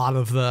watched a lot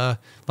of the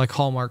like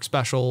Hallmark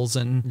specials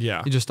and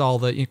just all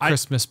the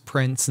Christmas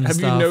prints and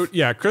stuff.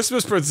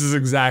 Christmas Prince is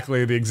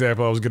exactly the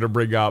example I was going to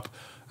bring up.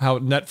 How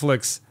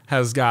Netflix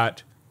has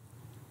got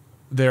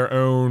their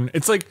own.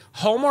 It's like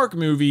Hallmark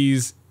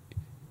movies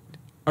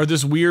are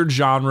this weird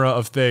genre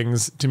of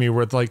things to me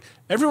where it's like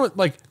everyone,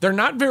 like they're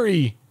not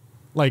very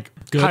like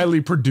good. Highly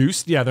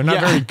produced. Yeah, they're not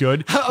very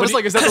good. I was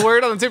like, is that the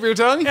word on the tip of your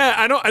tongue? Yeah,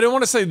 I don't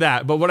want to say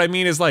that, but what I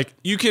mean is like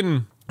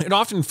it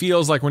often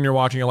feels like when you're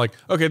watching it, like,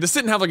 okay, this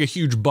didn't have like a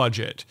huge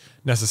budget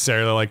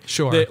necessarily. Like,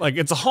 sure, like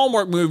it's a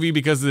Hallmark movie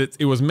because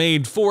it was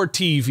made for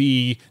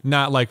TV,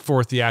 not like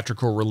for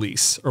theatrical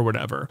release or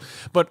whatever.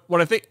 But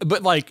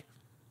like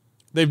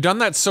they've done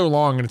that so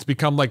long and it's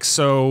become like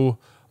so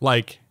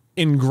like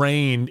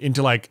ingrained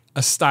into like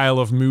a style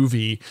of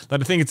movie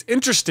that I think it's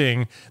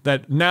interesting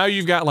that now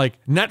you've got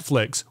like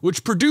Netflix,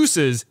 which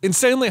produces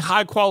insanely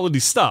high quality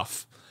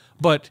stuff,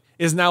 but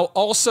is now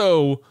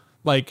also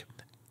like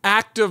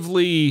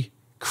actively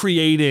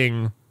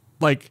creating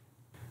like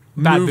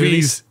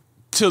movies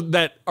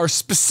that are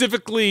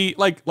specifically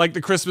like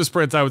the Christmas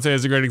Prince, I would say,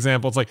 is a great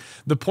example. It's like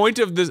the point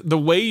of this, the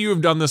way you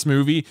have done this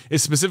movie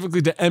is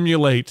specifically to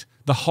emulate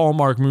the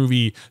Hallmark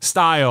movie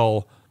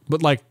style,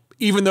 but like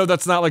even though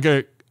that's not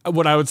like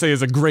what I would say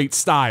is a great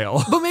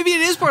style. But maybe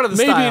it is part of the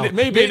style.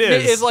 Maybe it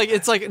is.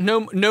 It's like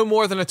no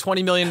more than a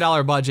 $20 million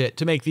budget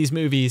to make these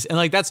movies. And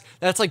like that's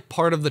like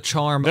part of the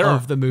charm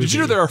of the movie. Did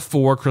you know there are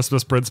 4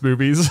 Christmas Prince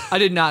movies? I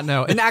did not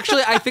know. And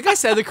actually, I think I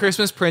said The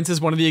Christmas Prince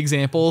is one of the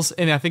examples.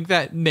 And I think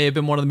that may have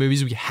been one of the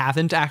movies we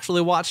haven't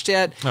actually watched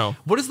yet. Oh.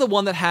 What is the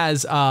one that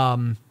has,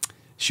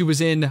 she was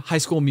in High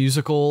School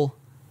Musical?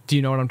 Do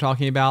you know what I'm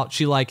talking about?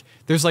 She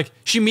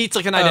meets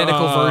like an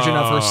identical version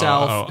of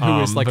herself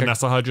who is like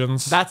Vanessa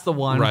Hudgens. That's the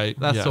one. Right.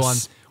 That's the one.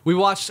 We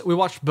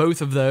watched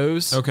both of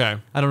those. Okay.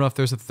 I don't know if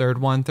there's a third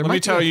one. Let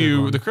me tell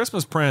you, The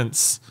Christmas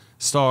Prince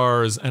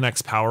stars an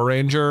ex-Power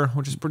Ranger,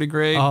 which is pretty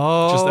great.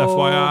 Oh, just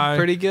FYI.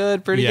 Pretty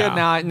good. Good.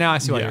 Now I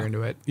see why you're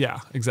into it. Yeah,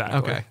 exactly.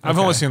 Okay. I've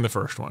only seen the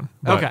first one.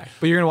 Okay.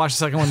 But you're going to watch the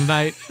second one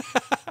tonight?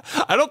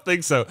 I don't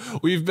think so.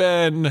 We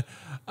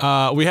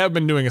have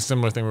been doing a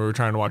similar thing where we're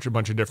trying to watch a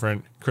bunch of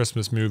different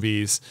Christmas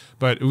movies,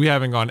 but we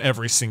haven't gone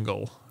every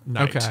single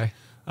night. Okay.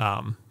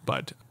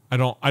 But I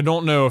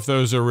don't know if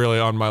those are really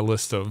on my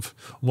list of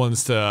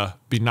ones to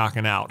be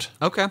knocking out.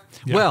 Okay.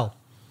 Yeah. Well,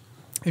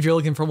 if you're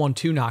looking for one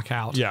to knock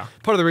out,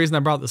 part of the reason I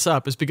brought this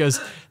up is because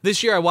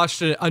this year I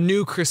watched a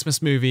new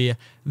Christmas movie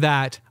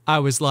that I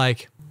was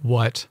like,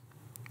 what?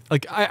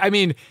 Like, I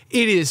mean,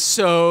 it is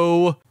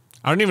so...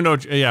 I don't even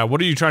know.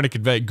 What are you trying to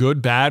convey?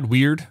 Good, bad,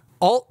 weird?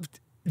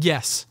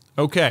 Yes.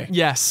 Okay.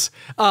 Yes.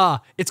 I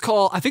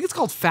think it's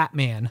called Fat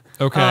Man.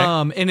 Okay.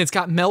 And it's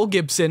got Mel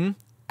Gibson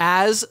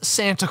as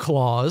Santa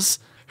Claus,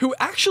 who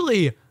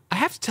actually, I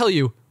have to tell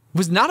you,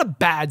 was not a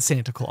bad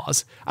Santa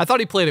Claus. I thought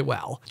he played it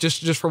well,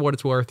 just for what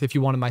it's worth, if you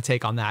wanted my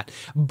take on that.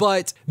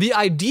 But the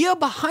idea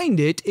behind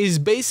it is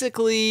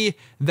basically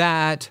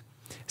that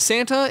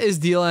Santa is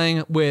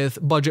dealing with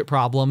budget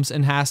problems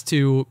and has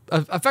to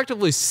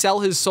effectively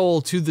sell his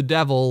soul to the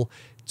devil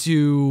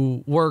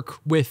to work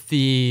with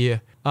the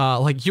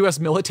U.S.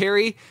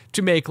 military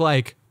to make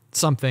like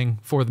something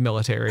for the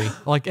military.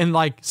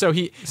 So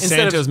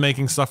Santa's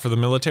making stuff for the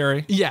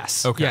military?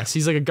 Yes. Okay. Yes,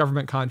 he's like a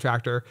government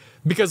contractor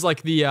because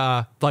like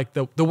the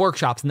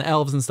workshops and the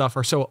elves and stuff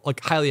are so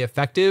like highly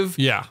effective.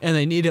 Yeah. And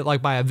they need it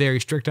like by a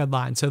very strict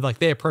deadline. So like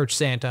they approach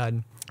Santa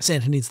and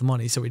Santa needs the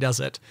money, so he does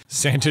it.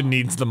 Santa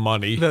needs the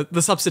money. The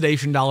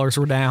subsidization dollars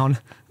were down.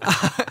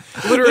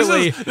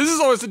 Literally. This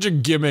is always such a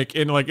gimmick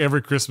in like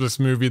every Christmas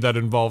movie that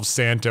involves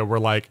Santa, where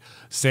like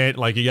Santa,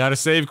 like you gotta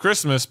save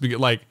Christmas, because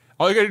like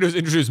all you gotta do is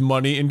introduce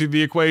money into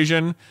the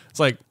equation. It's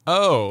like,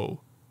 oh,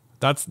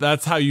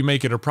 that's how you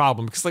make it a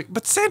problem. Because like,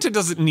 but Santa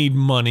doesn't need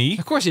money.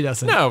 Of course he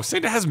doesn't. No,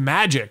 Santa has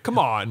magic. Come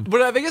on.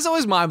 What I think is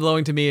always mind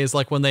blowing to me is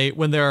like when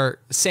there are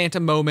Santa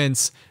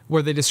moments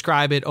where they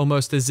describe it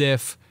almost as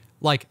if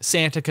like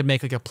Santa could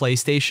make like a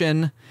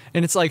PlayStation,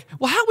 and it's like,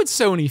 well, how would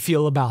Sony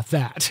feel about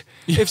that?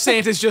 If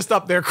Santa's just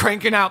up there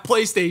cranking out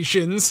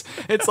PlayStations,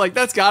 it's like,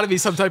 that's gotta be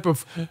some type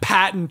of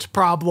patent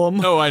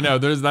problem. Oh, I know.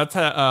 That's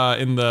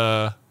in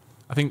the,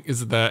 I think,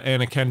 is it the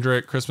Anna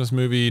Kendrick Christmas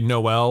movie,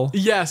 Noel?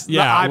 Yes.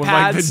 Yeah. The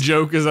iPads. Like the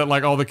joke is that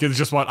like all the kids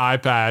just want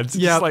iPads.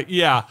 Yeah. Like,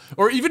 yeah.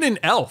 Or even in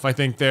Elf, I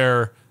think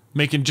they're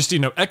making just,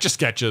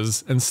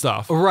 Etch-a-Sketches and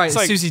stuff. Right.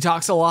 Like, Susie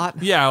talks a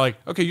lot. Yeah. Like,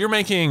 okay, you're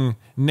making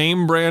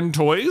name brand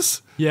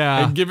toys.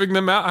 Yeah. And giving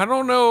them out. I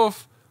don't know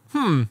if,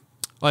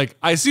 like,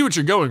 I see what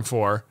you're going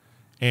for.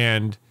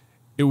 And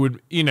it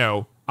would,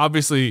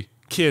 obviously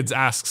kids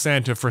ask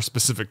Santa for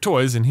specific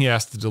toys and he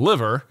has to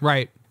deliver.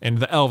 Right. And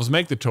the elves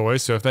make the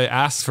toys. So if they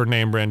ask for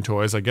name brand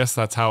toys, I guess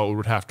that's how it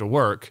would have to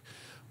work.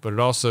 But it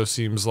also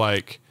seems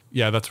like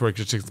that's where it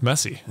just gets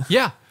messy.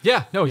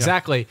 No,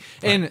 exactly.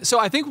 And so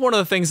I think one of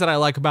the things that I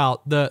like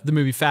about the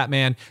movie Fat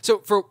Man, so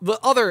for the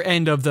other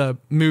end of the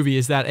movie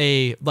is that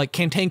a like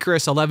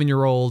cantankerous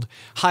 11-year-old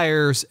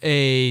hires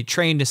a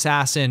trained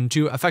assassin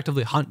to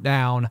effectively hunt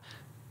down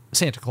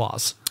Santa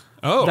Claus.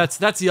 Oh,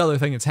 that's the other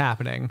thing that's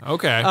happening.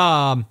 Okay.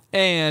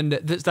 And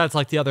that's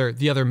like the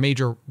other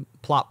major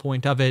plot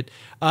point of it.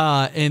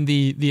 And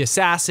the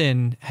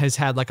assassin has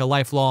had like a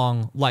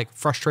lifelong like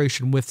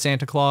frustration with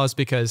Santa Claus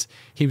because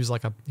he was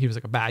like a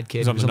bad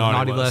kid. He was on the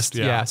naughty list.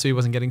 Yeah, so he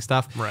wasn't getting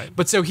stuff. Right.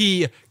 But so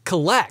he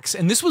collects,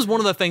 and this was one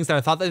of the things that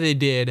I thought that they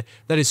did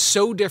that is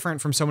so different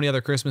from so many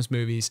other Christmas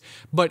movies.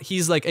 But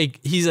he's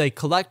a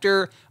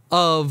collector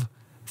of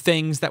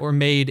things that were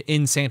made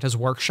in Santa's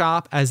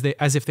workshop as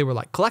if they were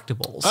like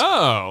collectibles.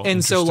 Oh,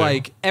 and so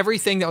like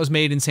everything that was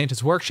made in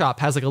Santa's workshop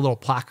has like a little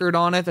placard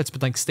on it that's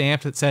been like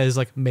stamped that says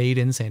like made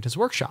in Santa's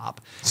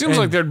workshop. Seems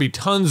like there'd be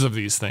tons of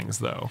these things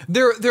though.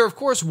 There of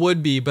course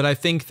would be, but I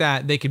think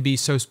that they could be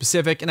so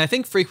specific, and I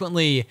think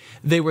frequently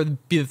they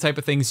would be the type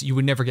of things you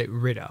would never get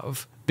rid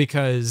of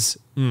because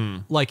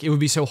like it would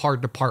be so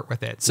hard to part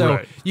with it.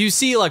 So you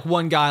see like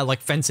one guy like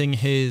fencing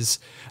his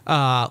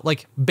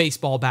like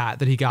baseball bat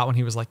that he got when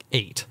he was like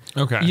 8.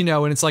 Okay. You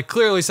know, and it's like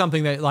clearly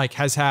something that like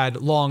has had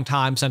long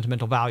time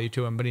sentimental value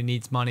to him, but he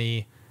needs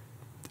money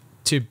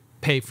to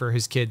pay for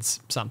his kids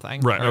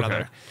something. Right. Or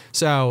another.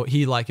 So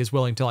he like is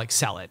willing to like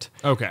sell it.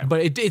 Okay.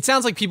 But it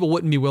sounds like people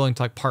wouldn't be willing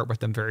to like part with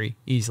them very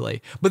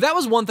easily. But that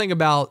was one thing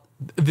about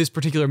this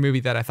particular movie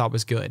that I thought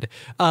was good.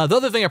 The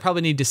other thing I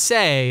probably need to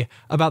say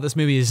about this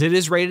movie is it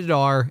is rated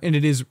R and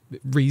it is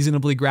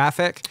reasonably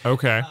graphic.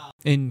 Okay.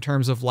 In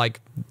terms of like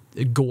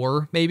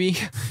gore, maybe,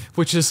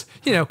 which is,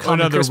 you know,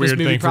 common another Christmas weird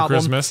movie thing problem. for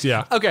Christmas.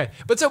 Yeah. Okay.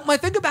 But so my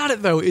thing about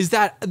it though is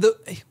that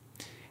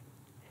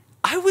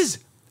I was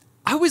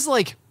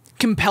like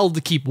compelled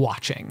to keep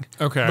watching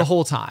the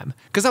whole time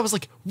because I was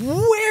like,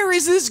 where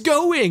is this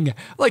going?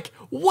 Like,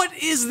 what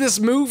is this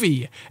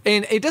movie?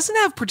 And it doesn't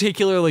have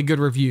particularly good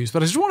reviews,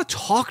 but I just want to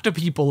talk to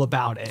people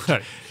about it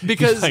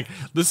because like,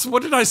 this,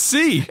 what did I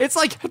see? It's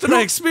like, what did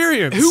I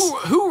experience?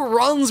 Who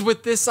runs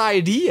with this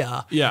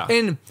idea? Yeah.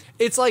 And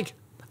it's like,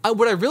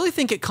 what I really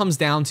think it comes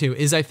down to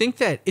is I think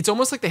that it's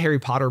almost like the Harry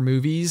Potter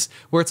movies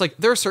where it's like,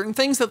 there are certain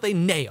things that they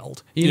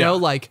nailed, you know,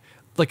 like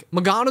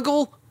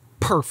McGonagall,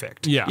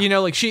 perfect. Yeah. You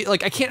know,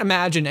 like I can't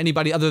imagine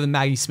anybody other than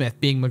Maggie Smith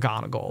being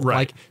McGonagall. Right.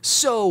 Like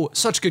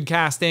such good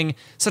casting,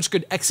 such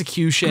good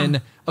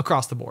execution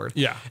across the board.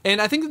 Yeah. And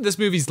I think that this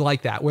movie's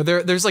like that, where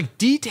there's like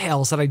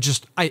details that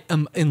I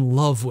am in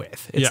love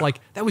with. It's like,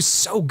 that was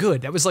so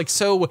good. That was like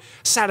so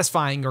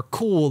satisfying or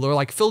cool or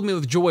like filled me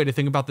with joy to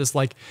think about this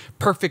like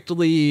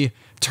perfectly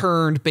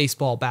turned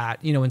baseball bat,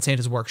 you know, in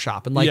Santa's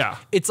workshop. And like,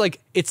 it's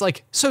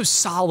like so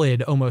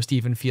solid almost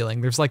even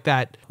feeling. There's like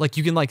that, like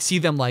you can like see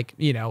them like,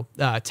 you know,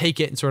 take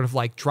it and sort of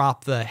like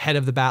drop the head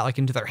of the bat like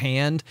into their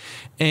hand.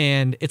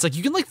 And it's like,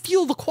 you can like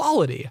feel the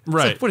quality. It's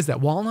right. Like, what is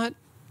that, walnut?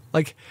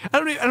 Like, I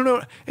don't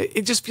know.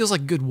 It just feels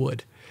like good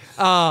wood.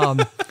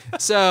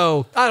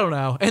 So I don't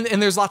know.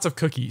 And there's lots of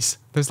cookies.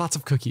 There's lots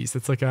of cookies.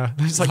 It's like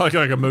there's like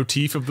a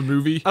motif of the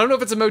movie. I don't know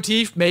if it's a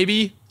motif,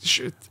 maybe,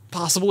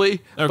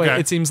 possibly. Okay. But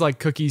it seems like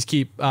cookies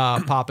keep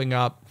popping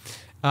up.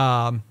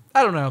 I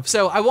don't know.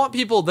 So I want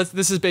people,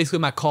 this is basically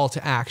my call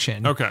to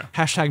action. Okay.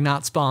 Hashtag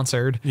not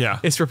sponsored. Yeah.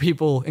 It's for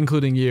people,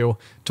 including you,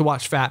 to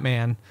watch Fat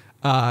Man.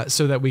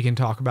 So that we can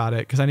talk about it,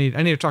 because I need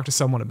to talk to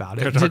someone about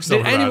it.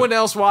 Did anyone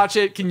else watch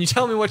it? Can you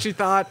tell me what you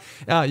thought?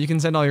 You can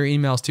send all your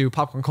emails to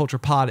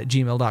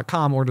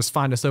popcornculturepod@gmail.com or just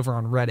find us over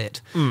on Reddit,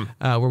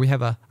 where we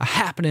have a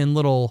happening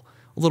little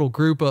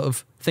group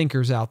of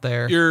thinkers out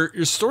there.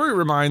 Your story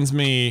reminds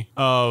me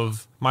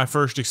of my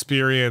first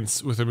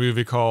experience with a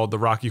movie called The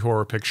Rocky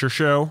Horror Picture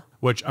Show,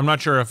 which I'm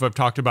not sure if I've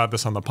talked about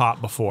this on the pop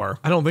before.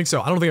 I don't think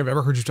so. I don't think I've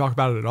ever heard you talk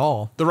about it at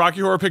all. The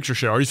Rocky Horror Picture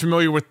Show. Are you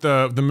familiar with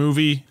the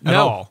movie at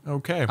all?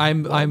 Okay.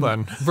 I'm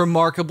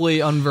remarkably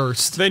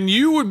unversed. Then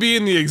you would be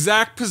in the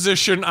exact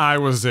position I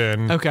was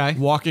in. Okay.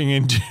 Walking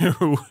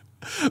into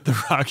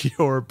the Rocky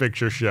Horror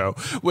Picture Show,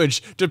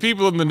 which to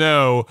people in the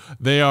know,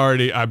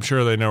 I'm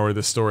sure they know where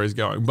this story is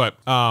going. But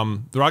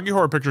the Rocky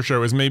Horror Picture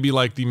Show is maybe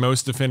like the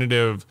most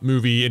definitive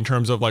movie in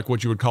terms of like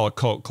what you would call a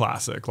cult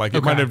classic. Like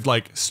it might have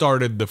like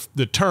started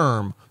the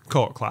term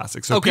cult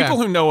classic. So people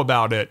who know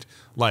about it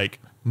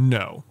like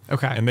know.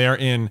 Okay. And they are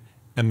in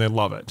and they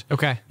love it.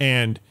 Okay.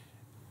 And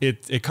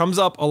it comes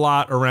up a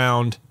lot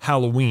around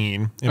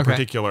Halloween in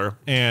particular.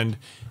 And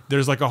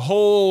there's like a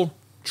whole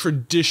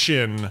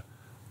tradition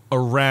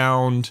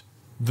around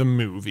the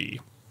movie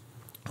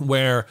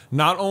where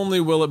not only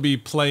will it be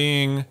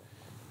playing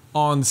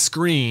on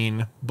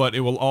screen, but it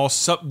will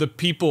also the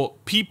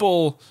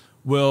people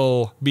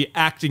will be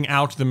acting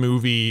out the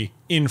movie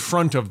in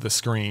front of the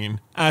screen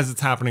as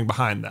it's happening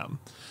behind them.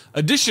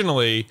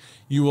 Additionally,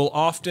 you will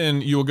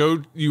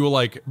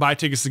like buy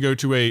tickets to go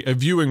to a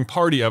viewing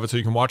party of it so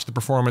you can watch the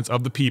performance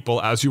of the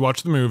people as you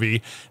watch the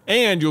movie,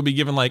 and you'll be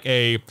given like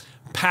a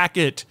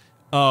packet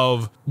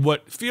of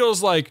what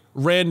feels like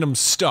random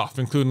stuff,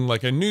 including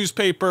like a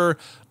newspaper,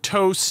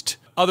 toast,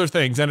 other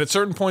things. And at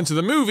certain points of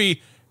the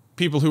movie,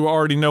 people who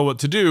already know what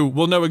to do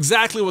will know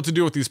exactly what to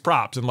do with these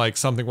props, and like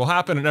something will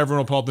happen and everyone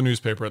will pull out the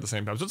newspaper at the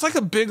same time. So it's like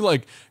a big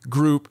like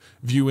group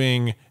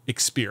viewing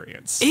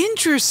experience.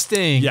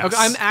 Interesting. Yes. Okay,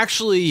 I'm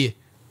actually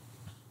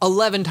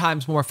 11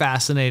 times more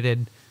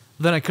fascinated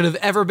than I could have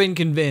ever been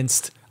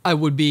convinced I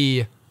would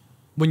be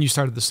when you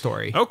started the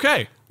story.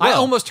 Okay. I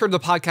almost turned the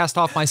podcast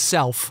off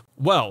myself.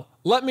 Well,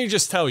 let me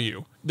just tell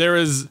you, there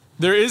is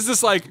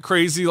this like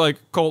crazy like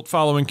cult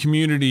following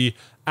community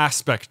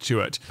aspect to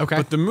it. Okay.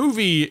 But the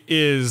movie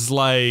is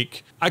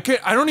like I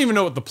don't even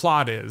know what the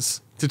plot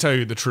is, to tell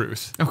you the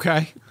truth.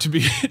 Okay.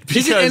 Because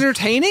is it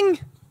entertaining?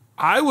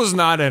 I was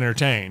not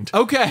entertained.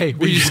 Okay.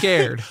 Were you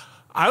scared?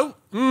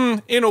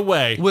 In a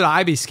way. Would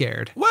I be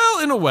scared? Well,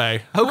 in a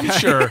way. Okay. I'm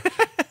sure.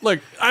 Look,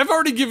 I've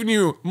already given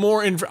you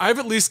more info. I've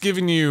at least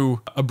given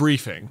you a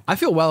briefing. I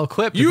feel well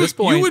equipped at this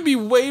point. You would be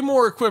way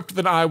more equipped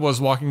than I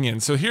was walking in.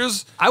 So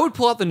I would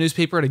pull out the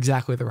newspaper at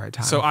exactly the right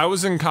time. So I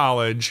was in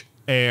college,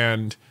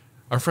 and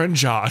our friend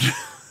John,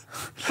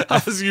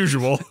 as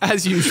usual,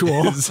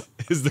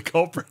 is the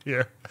culprit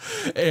here.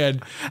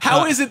 And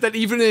how is it that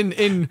even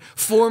in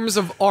forms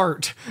of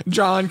art,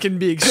 John can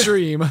be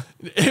extreme?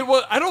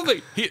 I don't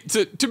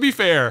think to be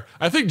fair,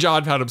 I think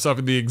John found himself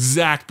in the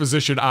exact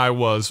position I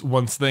was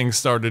once things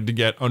started to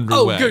get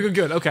underway. Oh,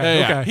 good. Okay.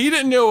 Yeah. He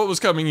didn't know what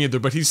was coming either,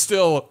 but he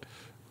still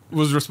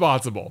was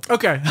responsible.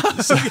 Okay.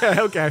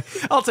 Okay.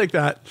 I'll take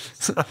that.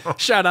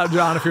 Shout out,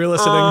 John, if you're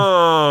listening.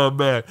 Oh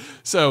man.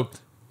 So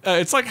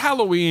it's like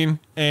Halloween,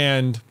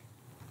 and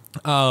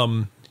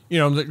we're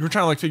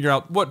trying to like figure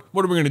out what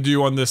are we going to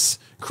do on this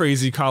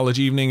crazy college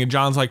evening. And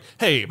John's like,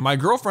 hey, my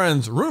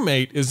girlfriend's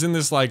roommate is in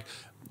this like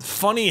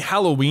funny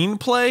Halloween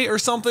play or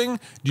something.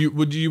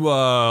 Would you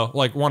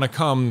like want to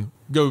come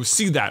go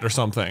see that or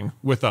something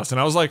with us? And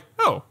I was like,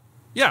 oh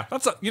yeah,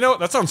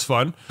 that sounds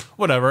fun.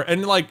 Whatever.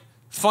 And like,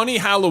 funny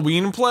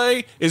Halloween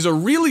play is a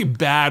really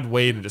bad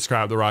way to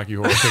describe the Rocky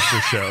Horror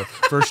Picture Show,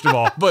 first of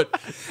all. But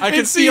I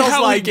can see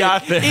how we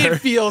got there. It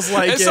feels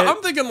like it. So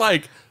I'm thinking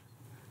like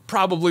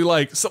probably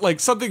like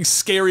something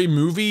scary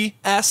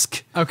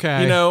movie-esque.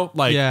 Okay.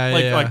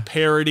 Like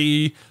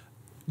parody,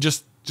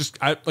 just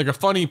like a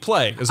funny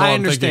play is all I'm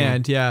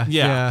understand. Thinking.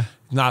 Yeah.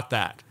 Not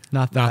that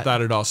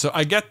at all. So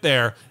I get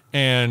there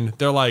and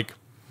they're like,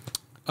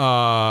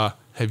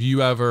 have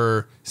you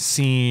ever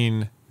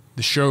seen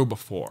the show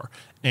before?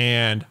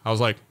 And I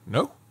was like,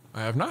 no,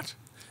 I have not.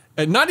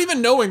 And not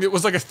even knowing it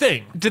was like a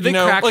thing. Did they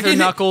crack their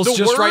knuckles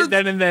just right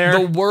then and there?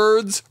 The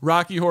words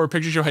Rocky Horror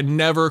Picture Show had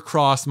never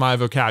crossed my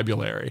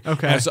vocabulary.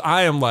 Okay. And so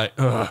I am like,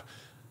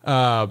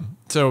 ugh.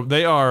 So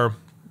they are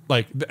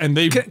like, and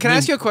they... Can I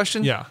ask you a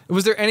question? Yeah.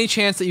 Was there any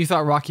chance that you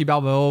thought Rocky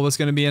Balboa was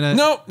going to be in it?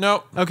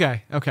 No.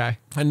 Okay. I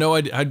had no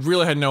idea. I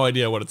really had no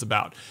idea what it's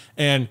about.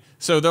 And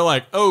so they're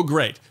like, oh,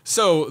 great.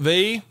 So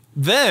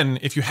then,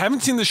 if you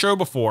haven't seen the show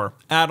before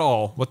at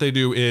all, what they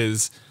do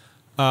is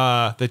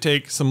they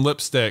take some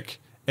lipstick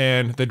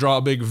and they draw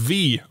a big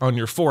V on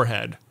your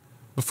forehead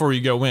before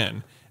you go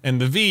in. And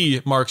the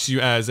V marks you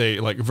as a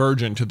like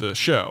virgin to the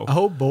show.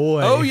 Oh,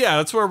 boy. Oh, yeah,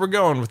 that's where we're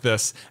going with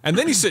this. And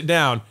then you sit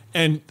down,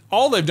 and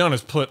all they've done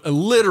is put a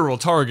literal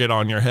target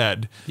on your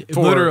head.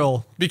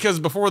 Literal. Because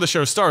before the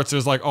show starts,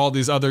 there's like all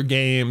these other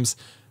games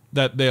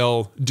that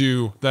they'll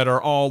do that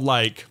are all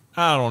like,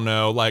 I don't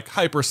know, like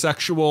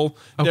hypersexual,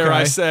 dare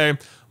I say.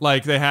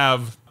 Like they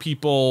have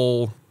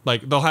people,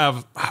 like they'll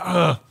have,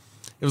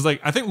 it was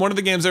like, I think one of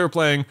the games they were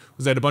playing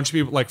was they had a bunch of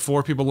people, like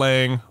 4 people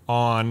laying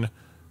on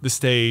the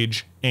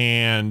stage,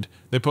 and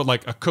they put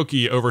like a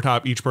cookie over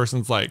top each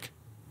person's like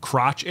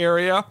crotch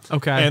area.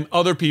 Okay. And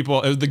other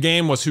people, the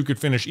game was who could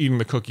finish eating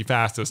the cookie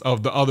fastest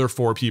of the other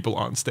 4 people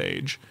on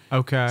stage.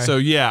 Okay. So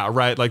yeah,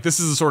 right. Like this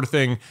is the sort of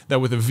thing that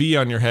with a V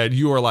on your head,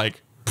 you are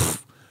like,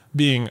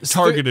 being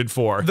targeted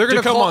for. They're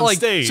gonna come call, on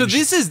stage. So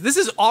this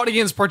is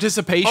audience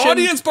participation.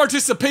 Audience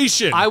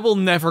participation. I will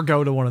never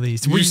go to one of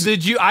these.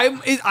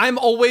 I'm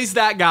always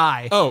that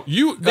guy.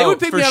 They would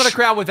pick me out of the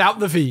crowd without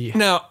the V.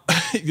 Now,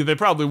 they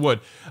probably would.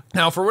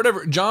 Now,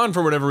 John,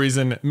 for whatever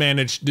reason,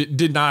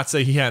 did not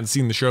say he hadn't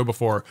seen the show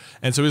before.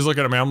 And so he's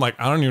looking at me. I'm like,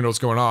 I don't even know what's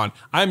going on.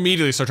 I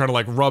immediately start trying to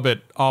like rub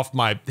it off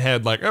my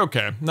head. Like,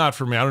 okay, not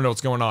for me. I don't know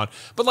what's going on.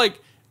 But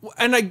like,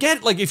 and I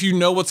get like if you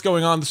know what's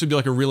going on, this would be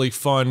like a really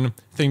fun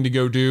thing to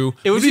go do.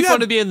 It would be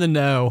fun to be in the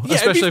know,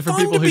 especially for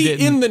people who didn't. It'd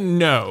be fun to be in the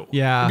know.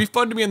 Yeah, it'd be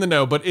fun to be in the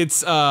know, but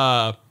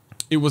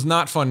it was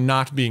not fun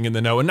not being in the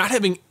know and not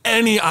having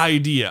any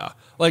idea.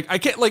 Like I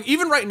can't, like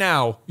even right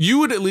now, you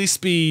would at least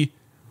be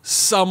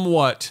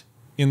somewhat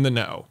in the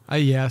know.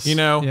 Yes,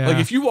 like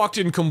if you walked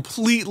in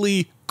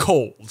completely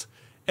cold.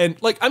 And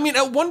like, I mean,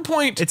 at one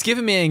point, it's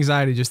giving me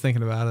anxiety just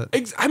thinking about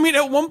it. I mean,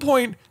 at one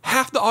point,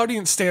 half the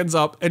audience stands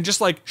up and just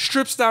like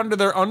strips down to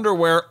their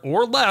underwear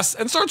or less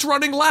and starts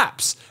running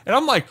laps. And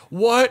I'm like,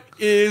 what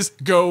is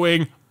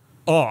going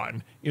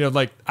on?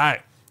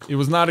 It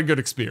was not a good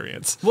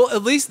experience. Well,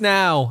 at least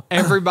now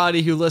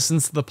everybody who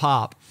listens to the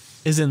pop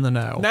is in the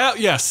know. Now,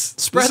 yes.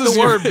 Spread the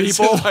word,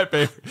 people. My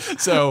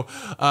favorite. So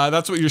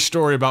that's what your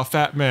story about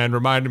Fat Man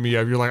reminded me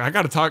of. You're like, I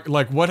got to talk,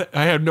 like what?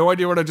 I had no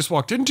idea what I just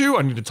walked into.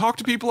 I need to talk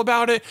to people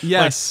about it.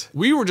 Yes. Like,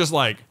 we were just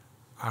like,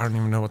 I don't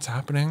even know what's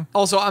happening.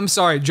 Also, I'm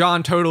sorry,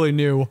 John totally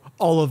knew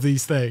all of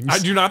these things. I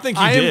do not think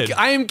he did.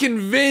 I am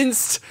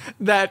convinced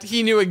that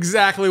he knew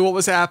exactly what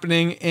was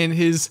happening in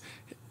his...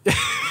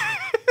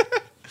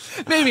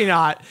 Maybe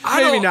not.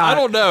 I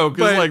don't know,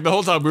 because like the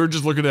whole time we were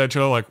just looking at each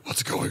other like,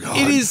 what's going on?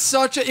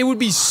 It would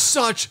be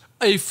such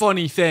a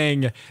funny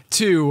thing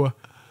to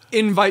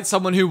invite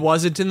someone who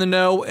wasn't in the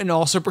know and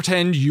also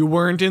pretend you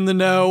weren't in the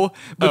know,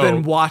 but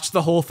then watch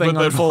the whole thing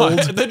unfold.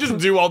 They just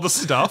do all the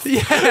stuff.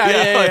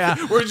 Yeah.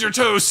 Where's your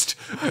toast?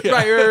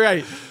 Yeah.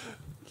 Right.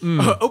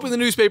 Open the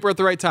newspaper at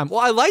the right time. Well,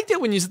 I liked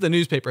it when you said the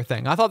newspaper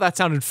thing. I thought that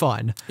sounded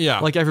fun. Yeah.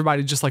 Like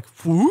everybody just like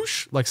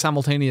whoosh, like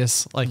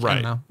simultaneous, like, right. I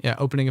don't know. Yeah.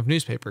 Opening of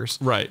newspapers.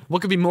 Right.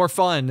 What could be more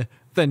fun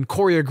than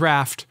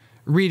choreographed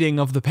reading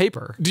of the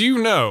paper? Do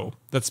you know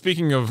that,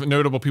 speaking of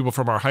notable people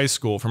from our high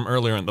school from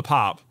earlier in the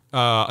pop,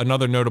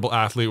 another notable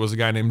athlete was a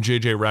guy named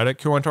JJ Redick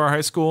who went to our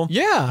high school?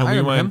 Yeah. And I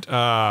we went,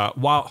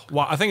 while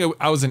I think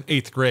I was in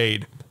 8th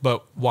grade,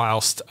 but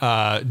whilst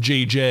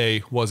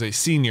JJ was a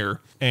senior,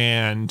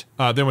 and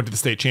they went to the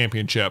state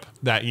championship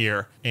that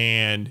year,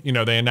 and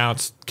they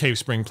announced Cave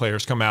Spring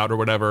players come out or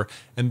whatever,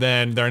 and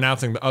then they're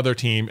announcing the other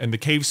team, and the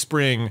Cave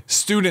Spring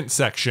student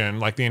section,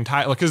 like the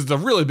entire, because it's a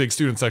really big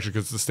student section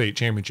because it's the state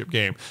championship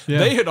game. Yeah.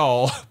 They had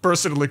all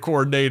personally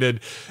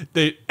coordinated.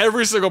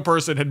 Every single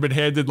person had been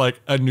handed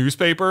like a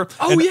newspaper.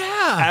 Oh, and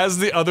yeah. As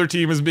the other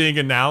team is being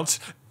announced,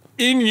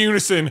 in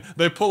unison,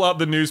 they pull out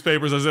the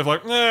newspapers as if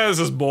like, this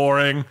is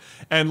boring,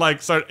 and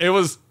like, so it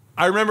was.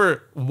 I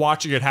remember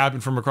watching it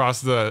happen from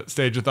across the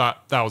stage and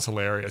thought that was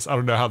hilarious. I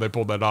don't know how they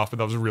pulled that off, but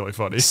that was really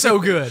funny. So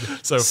good.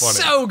 So funny.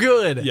 So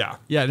good. Yeah.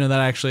 Yeah, no, that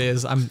actually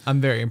is.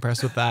 I'm very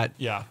impressed with that.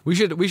 Yeah. We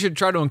should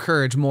try to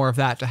encourage more of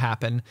that to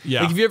happen.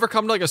 Yeah. Like if you ever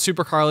come to like a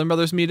Super Carlin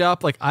Brothers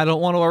meetup, like I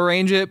don't want to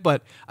arrange it,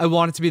 but I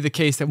want it to be the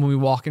case that when we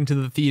walk into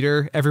the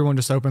theater, everyone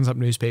just opens up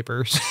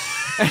newspapers.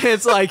 And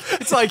it's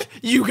like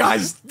you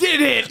guys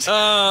did it.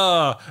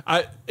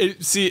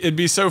 It'd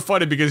be so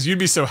funny because you'd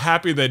be so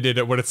happy they did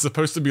it when it's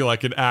supposed to be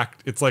like an act.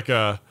 It's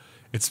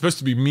supposed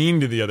to be mean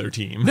to the other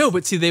team. No,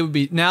 but see, they would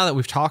be, now that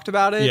we've talked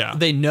about it, yeah.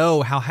 They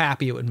know how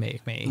happy it would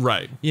make me.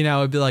 Right.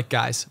 It'd be like,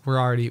 guys, we're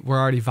already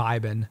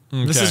vibing.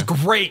 Okay. This is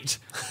great.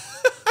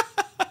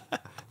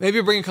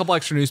 Maybe bring a couple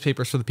extra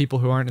newspapers for the people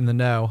who aren't in the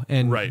know,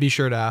 and be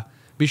sure to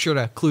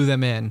clue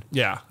them in.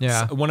 Yeah.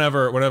 Yeah. So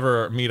whenever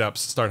meetups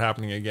start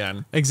happening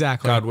again.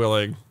 Exactly. God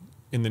willing,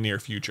 in the near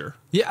future.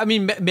 Yeah, I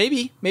mean,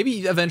 maybe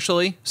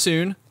eventually,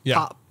 soon.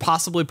 Yeah.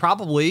 Possibly,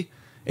 probably.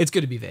 It's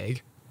good to be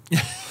vague.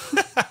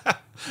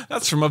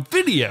 That's from a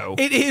video.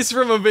 It is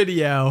from a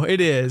video. It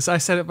is. I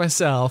said it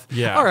myself.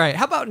 Yeah. All right.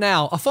 How about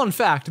now a fun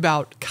fact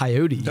about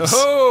coyotes?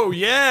 Oh,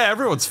 yeah.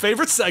 Everyone's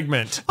favorite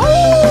segment.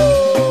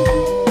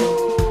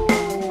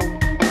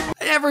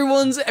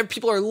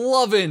 People are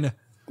loving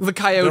the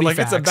coyote They're like,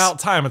 facts. it's about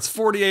time. It's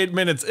 48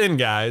 minutes in,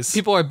 guys.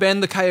 People are, Ben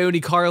the Coyote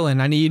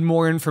Carlin, I need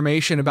more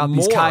information about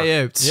these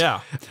coyotes. Yeah.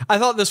 I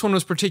thought this one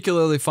was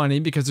particularly funny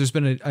because there's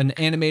been an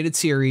animated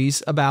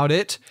series about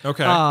it.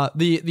 Okay.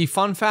 The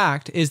fun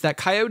fact is that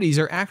coyotes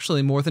are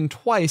actually more than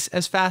twice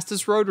as fast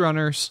as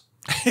roadrunners.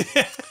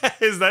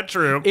 Is that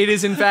true? It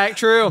is in fact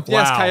true. Wow.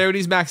 Yes,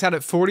 coyotes max out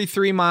at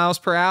 43 miles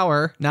per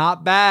hour.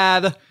 Not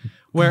bad.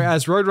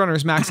 Whereas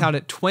roadrunners max out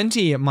at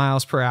 20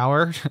 miles per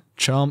hour.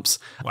 Chumps.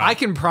 Wow. I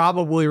can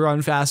probably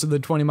run faster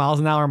than 20 miles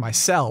an hour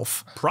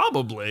myself.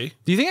 Probably.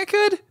 Do you think I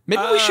could?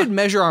 Maybe we should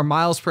measure our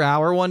miles per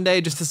hour one day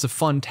just as a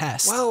fun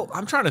test. Well,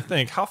 I'm trying to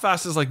think. How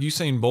fast is like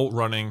Usain Bolt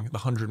running the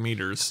 100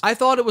 meters? I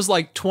thought it was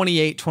like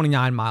 28,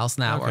 29 miles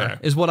an hour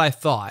is what I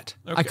thought.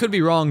 Okay. I could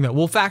be wrong though.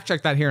 We'll fact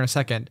check that here in a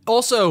second.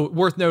 Also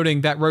worth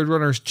noting that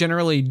roadrunners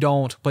generally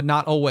don't, but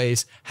not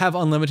always, have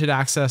unlimited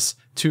access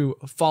to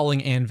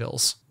falling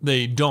anvils.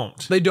 They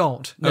don't. They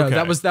don't. No, okay.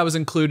 that was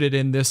included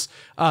in this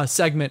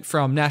segment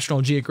from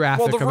National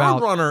Geographic. Well, the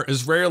roadrunner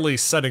is rarely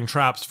setting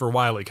traps for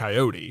Wile E.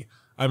 Coyote.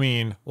 I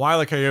mean,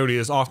 Wile E. Coyote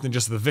is often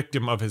just the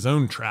victim of his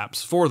own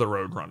traps for the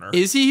roadrunner.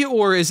 Is he,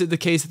 or is it the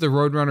case that the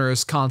roadrunner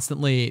is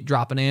constantly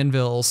dropping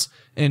anvils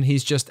and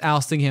he's just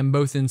ousting him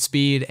both in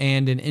speed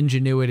and in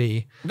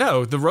ingenuity?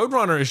 No, the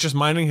roadrunner is just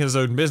minding his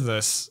own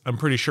business, I'm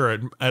pretty sure,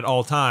 at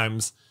all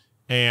times.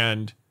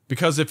 And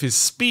because of his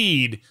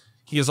speed,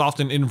 he is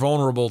often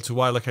invulnerable to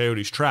Wile E.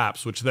 Coyote's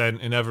traps, which then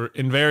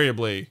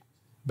invariably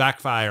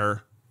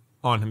backfire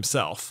on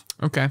himself.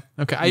 Okay.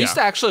 I used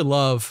to actually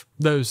love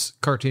those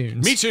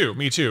cartoons. Me too.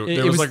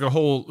 There was like a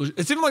whole,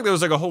 it seemed like there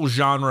was like a whole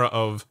genre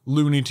of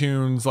Looney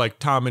Tunes, like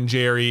Tom and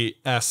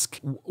Jerry-esque.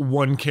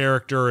 One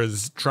character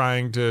is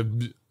trying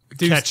to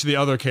catch the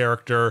other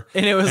character,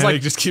 and it was like, it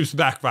just keeps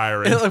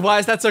backfiring. Like, why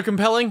is that so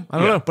compelling? I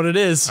don't know, but it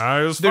is.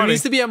 There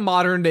needs to be a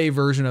modern day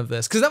version of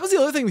this, because that was the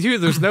other thing too.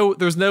 There's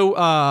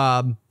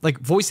no like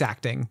voice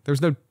acting.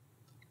 There's no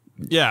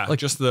like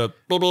just the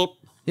bloop, bloop.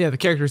 Yeah, the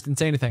characters didn't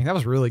say anything. That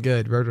was really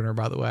good, Roadrunner,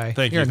 by the way.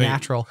 Thank you. You're a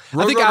natural.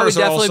 I think I would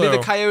definitely be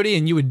the Coyote,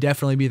 and you would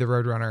definitely be the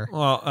Roadrunner.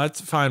 Well, that's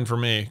fine for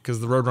me,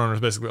 because the Roadrunner is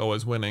basically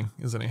always winning,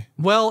 isn't he?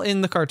 Well,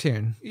 in the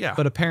cartoon. Yeah.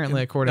 But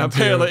apparently, according to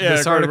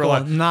this article,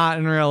 not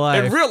in real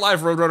life. In real life,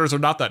 Roadrunners are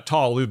not that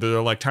tall either.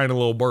 They're like tiny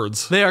little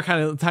birds. They are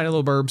kind of tiny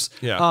little burbs.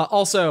 Yeah.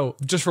 Also,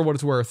 just for what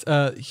it's worth,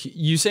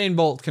 Usain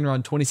Bolt can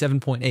run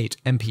 27.8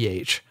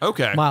 mph.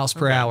 Okay. Miles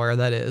per hour,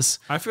 that is.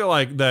 I feel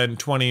like then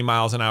 20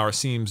 miles an hour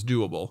seems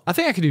doable. I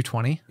think I could do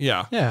 20.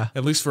 Yeah. Yeah.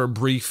 At least for a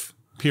brief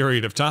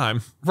period of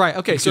time. Right.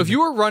 Okay. So if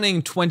you were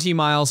running 20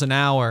 miles an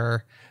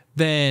hour,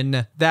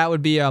 then that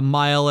would be a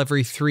mile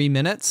every 3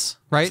 minutes,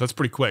 right? So that's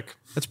pretty quick.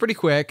 That's pretty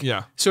quick.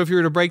 Yeah. So if you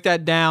were to break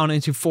that down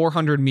into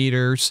 400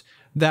 meters,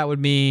 that would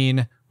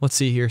mean, let's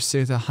see here, so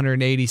it's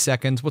 180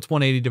 seconds. What's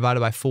 180 divided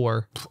by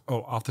 4?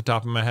 Oh, off the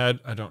top of my head,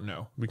 I don't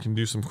know. We can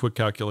do some quick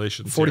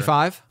calculations.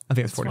 45? I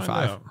think it's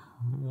 45.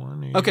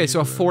 Okay,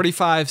 so a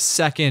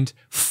 45-second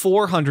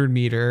 400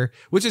 meter,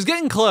 which is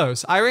getting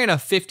close. I ran a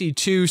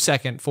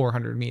 52-second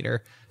 400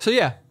 meter. So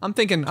yeah, I'm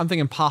thinking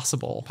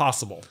possible.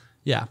 Possible.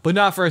 Yeah, but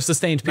not for a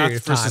sustained period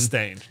of time. Not for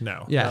sustained,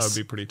 no. Yes. That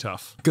would be pretty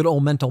tough. Good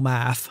old mental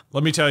math.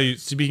 Let me tell you,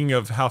 speaking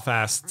of how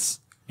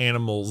fast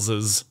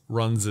animals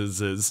runs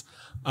is,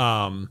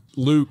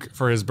 Luke,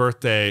 for his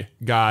birthday,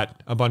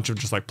 got a bunch of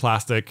just like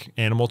plastic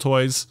animal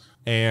toys,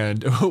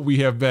 and we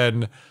have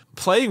been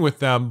playing with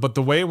them, but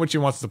the way in which he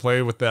wants to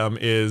play with them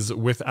is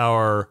with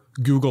our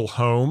Google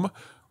Home,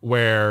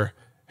 where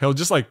he'll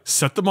just like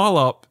set them all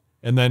up,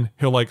 and then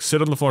he'll like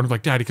sit on the floor and be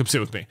like, Daddy, come sit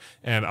with me.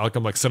 And I'll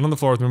come like sit on the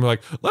floor with him and be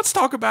like, let's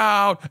talk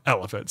about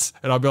elephants.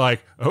 And I'll be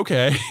like,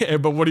 okay.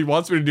 But what he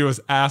wants me to do is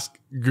ask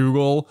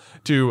Google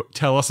to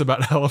tell us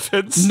about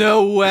elephants.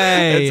 No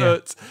way.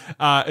 And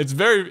so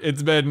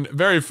it's been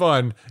very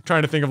fun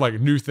trying to think of like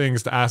new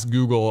things to ask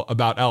Google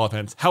about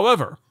elephants.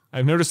 However,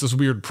 I've noticed this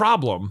weird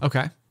problem.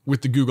 Okay.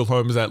 With the Google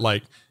Home is that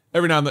like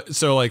every now and then,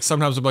 so like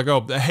sometimes I'm like,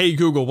 oh, hey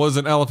Google, what does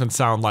an elephant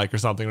sound like or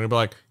something? And it'll be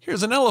like,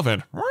 here's an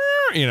elephant.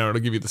 You know, it'll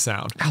give you the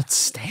sound.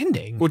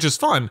 Outstanding. Which is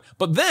fun.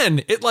 But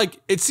then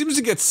it seems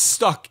to get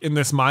stuck in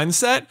this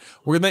mindset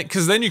where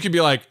because then you could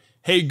be like,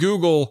 hey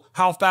Google,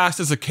 how fast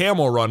does a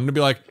camel run? And it'll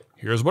be like,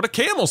 here's what a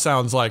camel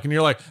sounds like. And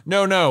you're like,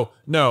 no.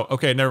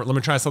 Okay, never. Let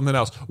me try something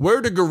else.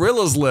 Where do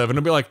gorillas live? And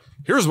it'll be like,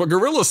 here's what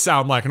gorillas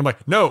sound like. And I'm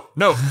like, no,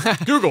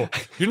 Google,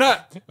 you're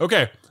not.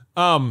 Okay.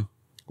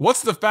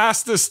 What's the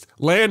fastest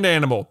land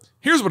animal?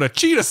 Here's what a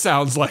cheetah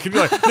sounds like. And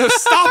you're like, no,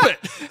 stop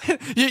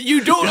it.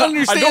 You don't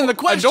understand the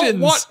questions. I don't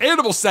want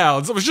animal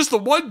sounds. It was just the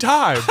one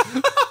time.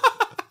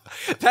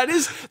 That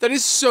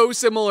is so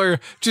similar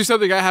to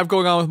something I have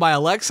going on with my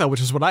Alexa,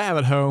 which is what I have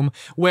at home,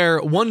 where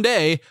one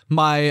day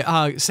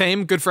my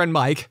same good friend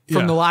Mike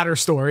from the ladder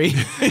story,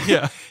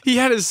 he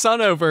had his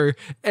son over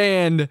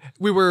and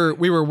we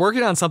were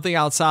working on something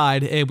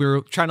outside and we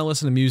were trying to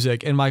listen to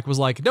music, and Mike was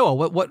like, Noah,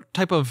 what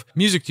type of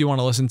music do you want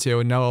to listen to?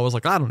 And Noah was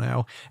like, I don't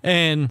know.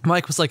 And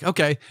Mike was like,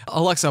 okay,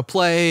 Alexa,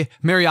 play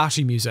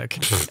mariachi music.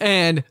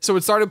 And so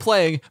it started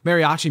playing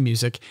mariachi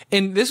music,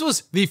 and this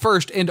was the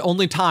first and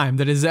only time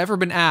that has ever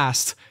been asked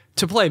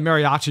to play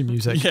mariachi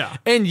music. Yeah.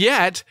 And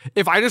yet,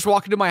 if I just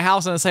walk into my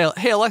house and I say,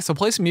 hey, Alexa,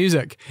 play some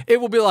music,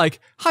 it will be like,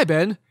 hi,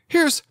 Ben,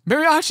 here's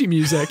mariachi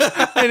music.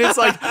 And it's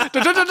like, and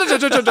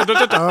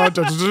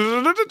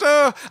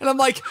I'm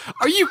like,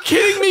 are you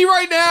kidding me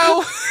right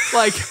now?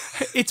 Like,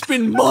 it's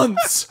been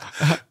months.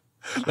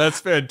 That's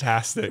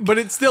fantastic. But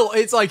it's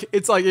like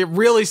it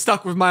really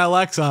stuck with my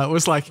Alexa. It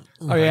was like,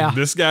 oh yeah,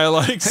 this guy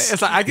likes.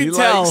 It's like I can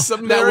tell that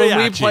when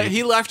we play,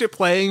 he left it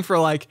playing for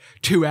like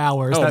 2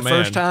 hours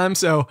first time,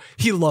 so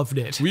he loved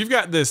it. We've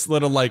got this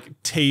little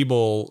like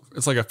table.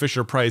 It's like a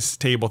Fisher Price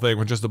table thing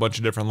with just a bunch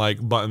of different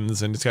like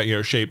buttons, and it's got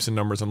shapes and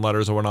numbers and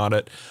letters and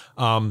whatnot.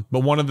 But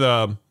one of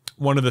the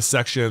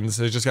sections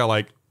has just got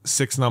like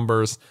 6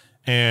 numbers,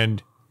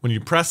 and when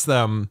you press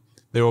them,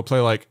 they will play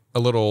like a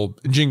little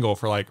jingle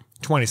for like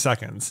 20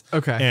 seconds.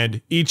 Okay.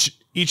 And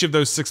each of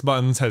those 6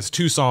 buttons has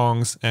 2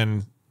 songs,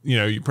 and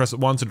you press it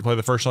once to play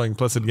the first song, you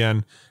press it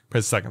again,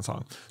 press the second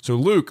song. So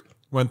Luke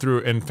went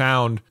through and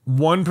found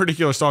one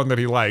particular song that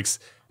he likes,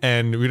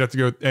 and we'd have to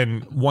go,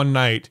 and one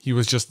night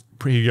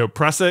he'd go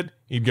press it,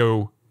 he'd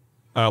go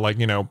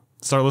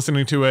start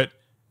listening to it,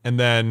 and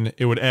then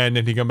it would end,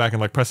 and he'd come back and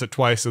like press it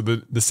twice, so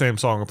the same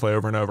song would play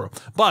over and over.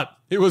 But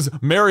it was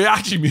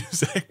mariachi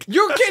music.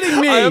 You're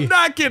kidding me! I am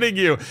not kidding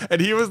you.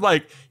 And he was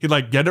like, he'd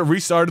like get it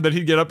restarted, then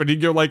he'd get up and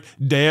he'd go like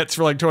dance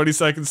for like 20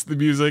 seconds to the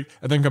music,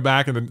 and then come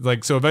back, and then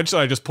like, so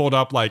eventually I just pulled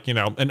up like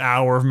an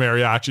hour of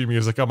mariachi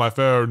music on my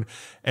phone,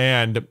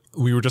 and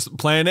we were just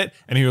playing it,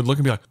 and he would look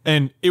and be like,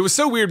 and it was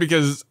so weird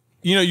because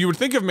you would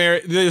think of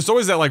there's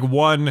always that like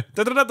one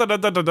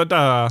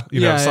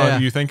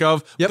song you think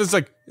of. Yep.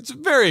 But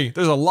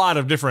there's a lot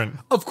of different.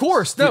 Of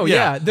course, no,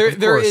 yeah.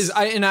 There is.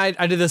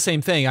 I did the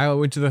same thing. I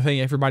went to the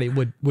thing everybody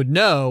would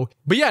know.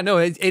 But yeah, no,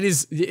 it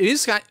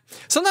is kind of,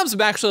 sometimes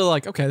I'm actually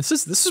like, okay, this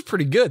is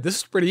pretty good. This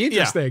is pretty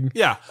interesting.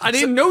 Yeah. I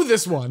didn't know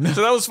this one.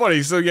 So that was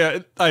funny. So yeah,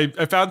 I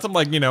found some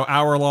like,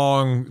 hour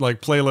long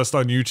like playlist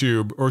on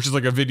YouTube, or just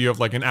like a video of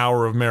like an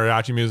hour of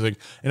mariachi music.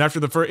 And after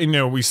the first,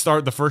 we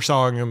start the first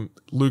song and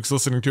Luke's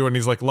listening to it and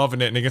he's like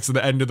loving it. And it gets to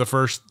the end of the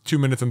first 2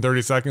 minutes and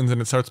 30 seconds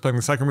and it starts playing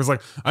the second one. He's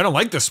like, I don't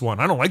like this one.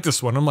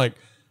 I'm like,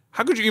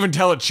 how could you even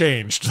tell it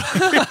changed?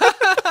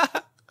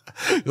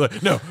 You're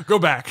like, no, go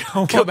back.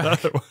 Go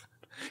back.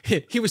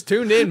 He was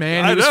tuned in,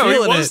 man. I know,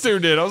 he was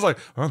tuned in. I was like,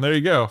 oh, there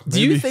you go.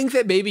 Do you think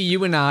that maybe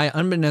you and I,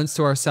 unbeknownst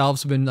to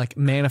ourselves, have been like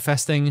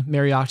manifesting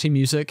mariachi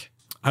music?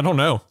 I don't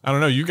know.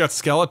 You got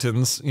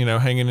skeletons,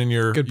 hanging in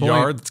your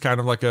yard. It's kind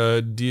of like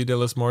a Dia de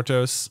los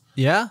Muertos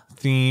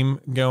theme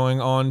going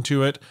on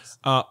to it.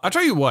 I'll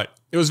tell you what,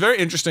 it was very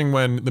interesting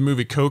when the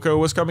movie Coco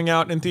was coming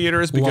out in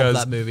theaters, because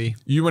love that movie.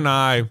 You and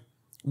I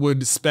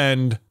would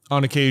spend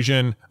on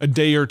occasion a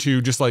day or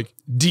two just like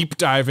deep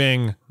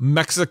diving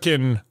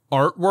Mexican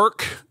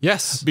artwork.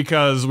 Yes.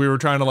 Because we were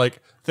trying to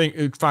like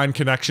find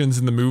connections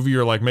in the movie,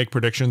 or like make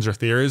predictions or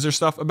theories or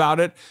stuff about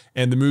it.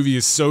 And the movie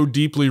is so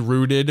deeply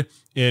rooted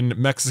in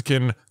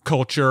Mexican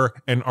culture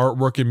and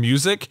artwork and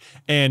music.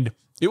 And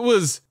it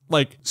was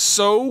like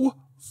so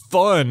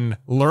fun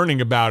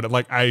learning about it.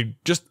 Like I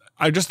just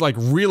like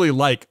really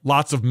like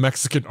lots of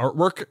Mexican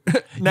artwork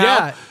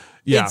now.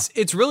 Yeah.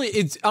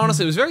 It's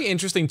honestly, it was very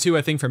interesting too,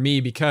 I think, for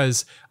me,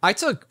 because I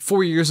took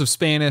 4 years of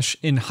Spanish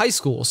in high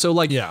school. So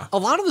like a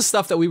lot of the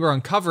stuff that we were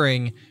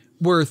uncovering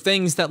were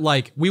things that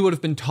like we would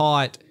have been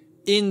taught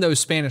in those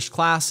Spanish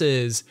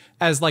classes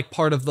as like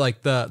part of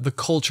like the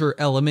culture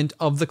element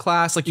of the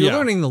class. Like you're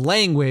learning the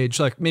language,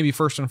 like maybe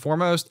first and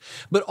foremost,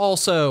 but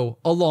also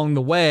along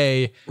the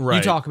way,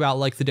 you talk about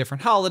like the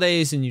different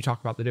holidays and you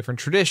talk about the different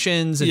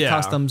traditions and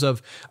customs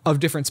of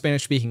different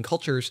Spanish speaking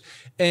cultures.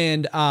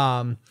 And,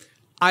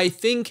 I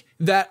think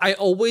that I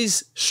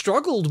always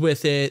struggled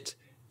with it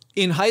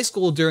in high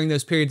school during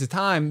those periods of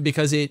time,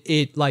 because it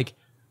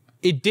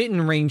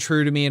didn't ring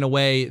true to me in a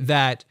way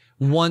that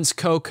once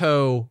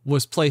Coco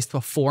was placed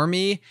before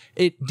me,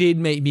 it did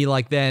make me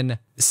like then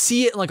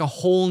see it in like a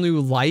whole new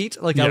light.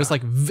 Like I was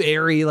like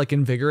very like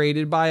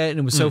invigorated by it, and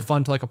it was so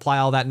fun to like apply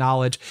all that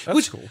knowledge. That's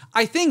which cool.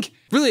 I think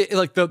really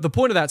like the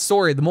point of that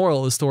story, the moral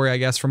of the story, I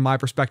guess, from my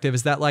perspective,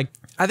 is that like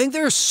I think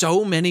there are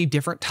so many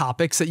different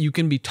topics that you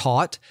can be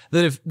taught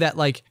that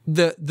like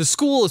the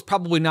school is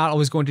probably not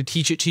always going to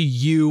teach it to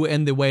you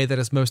in the way that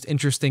is most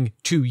interesting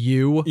to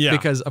you. Yeah.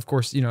 Because of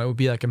course, it would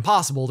be like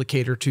impossible to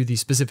cater to the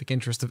specific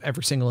interest of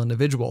every single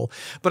individual.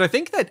 But I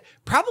think that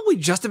probably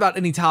just about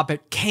any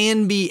topic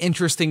can be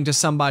interesting to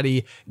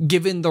somebody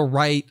given the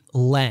right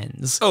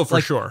lens. Oh, for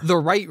sure. The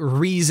right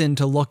reason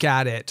to look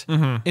at it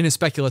in a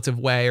speculative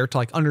way, or to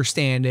like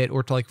understand it,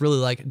 or to like really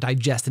like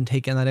digest and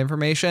take in that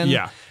information.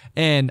 Yeah.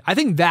 And I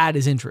think that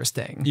is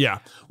interesting. Yeah.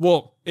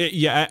 Well,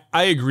 I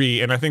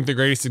agree. And I think the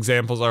greatest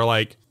examples are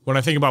like, when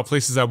I think about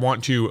places I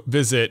want to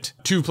visit,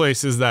 two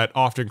places that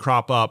often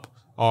crop up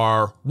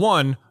are,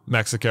 one,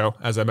 Mexico,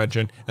 as I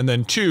mentioned, and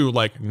then two,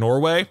 like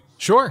Norway.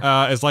 Sure.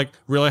 Is like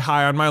really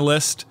high on my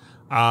list.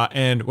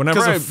 And whenever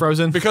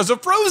because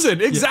of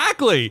Frozen,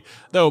 exactly.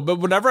 Though, but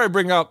whenever I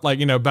bring up like,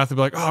 Beth would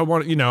be like, oh, I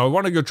want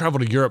to go travel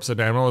to Europe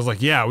someday. And I was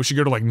like, yeah, we should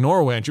go to like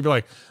Norway. And she'd be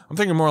like, I'm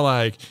thinking more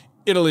like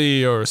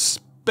Italy or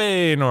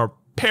Spain or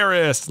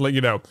Paris, like,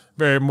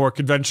 very more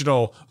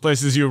conventional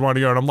places you would want to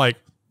go. And I'm like,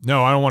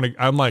 no, I don't want to.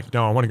 I'm like,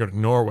 no, I want to go to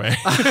Norway.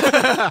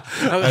 I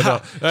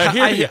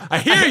hear you. I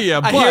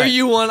hear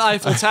you on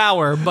Eiffel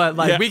Tower, but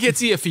like we could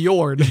see a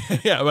fjord.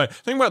 Yeah, but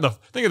think of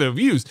the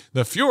views,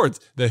 the fjords,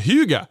 the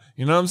hygge.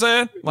 You know what I'm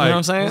saying? Like,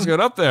 let's get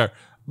up there.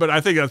 But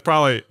I think that's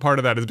probably part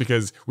of that is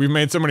because we've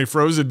made so many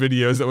Frozen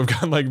videos that we've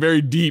gone like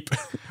very deep.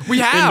 We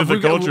have into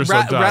the culture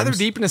sometimes. Rather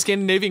deep into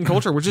Scandinavian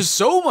culture, which is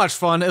so much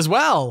fun as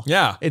well.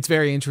 Yeah, it's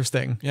very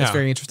interesting. Yeah. It's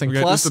very interesting. We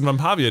got Plus, Easton van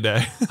Pavia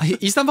Day.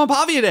 Easton van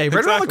Pavia Day,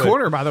 right around the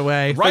corner, by the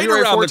way. Right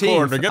February around 14th. The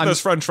corner. Get those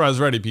those French fries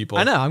ready, people.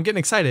 I know. I'm getting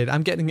excited.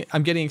 I'm getting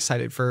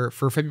excited for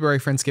February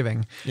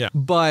Friendsgiving. Yeah.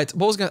 But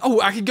what was going?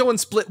 Oh, I could go and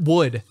split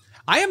wood.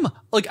 I am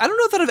like, I don't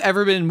know that I've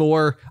ever been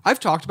more, I've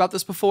talked about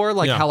this before,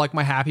 like how like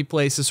my happy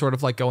place is sort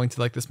of like going to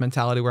like this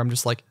mentality where I'm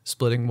just like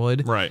splitting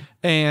wood. Right.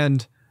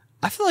 And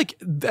I feel like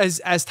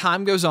as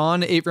time goes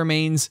on, it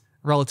remains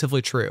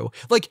relatively true.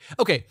 Like,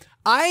 okay,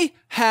 I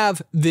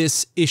have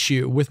this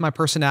issue with my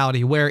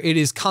personality where it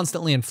is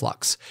constantly in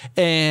flux.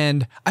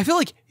 And I feel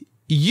like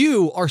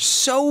you are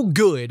so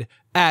good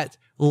at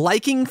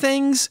liking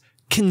things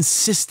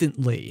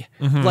consistently.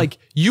 Like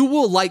you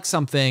will like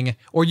something,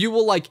 or you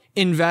will like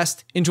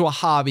invest into a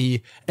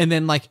hobby and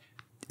then like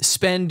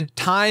spend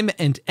time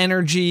and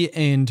energy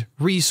and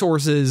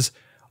resources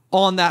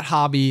on that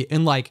hobby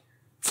and like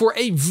for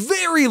a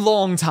very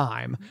long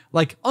time,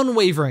 like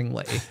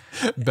unwaveringly.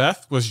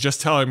 Beth was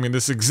just telling me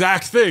this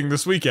exact thing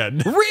this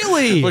weekend.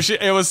 Really? Well,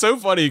 it was so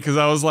funny because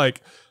I was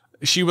like,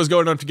 she was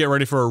going up to get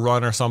ready for a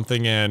run or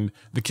something and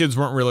the kids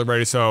weren't really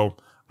ready. So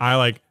I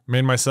like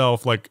made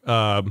myself like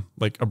a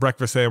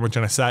breakfast sandwich,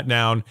 and I sat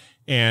down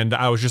and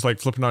I was just like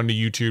flipping onto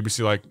YouTube to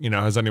see like, you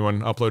know, has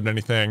anyone uploaded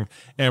anything?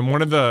 And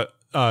one of the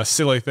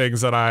silly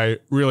things that I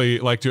really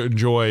like to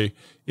enjoy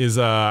is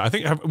I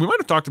think we might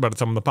have talked about it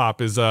some on the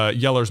pop is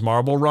Yeller's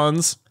Marble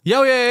Runs.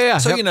 Yeah.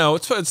 So you know,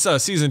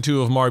 it's season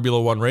 2 of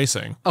Marbula 1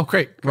 Racing. Oh,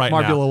 great! Right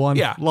Marbula now. 1,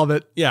 yeah, love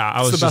it. Yeah,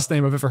 it's the best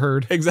name I've ever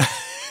heard.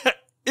 Exactly.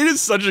 It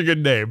is such a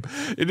good name.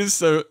 It is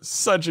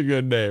such a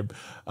good name.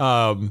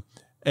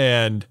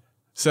 And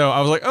so I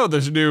was like, oh,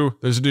 there's a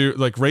new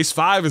like race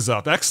 5 is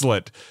up.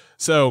 Excellent.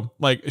 So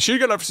like she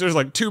got upstairs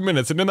like 2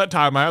 minutes, and in that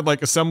time I had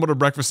like assembled a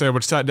breakfast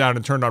sandwich, sat down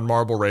and turned on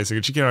Marble Racing,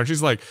 and she came out and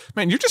she's like,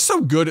 man, you're just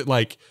so good at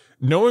like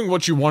knowing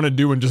what you want to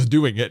do and just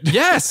doing it.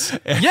 Yes.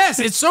 Yes,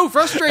 it's so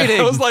frustrating.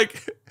 I was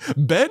like,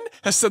 Ben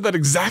has said that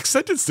exact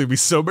sentence to me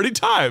so many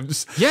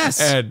times. Yes.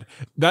 And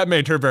that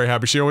made her very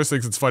happy. She always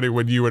thinks it's funny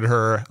when you and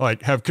her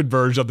like have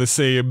converged on the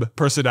same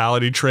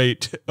personality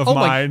trait of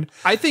mine.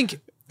 I think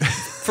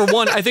for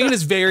one, I think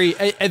it's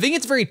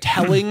very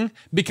telling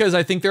because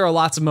I think there are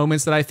lots of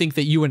moments that I think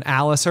that you and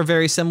Alice are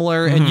very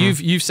similar, and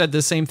you've said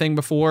the same thing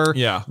before.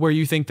 Yeah, where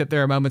you think that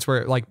there are moments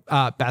where like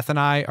Beth and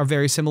I are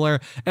very similar,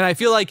 and I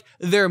feel like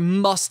there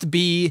must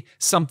be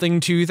something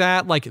to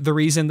that. Like the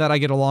reason that I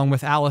get along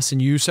with Alice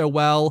and you so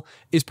well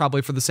is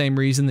probably for the same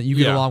reason that you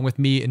get along with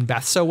me and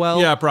Beth so well.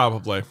 Yeah,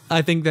 probably.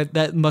 I think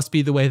that must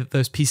be the way that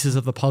those pieces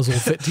of the puzzle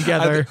fit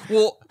together.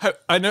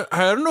 I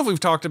don't know if we've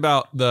talked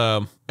about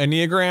the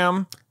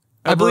Enneagram.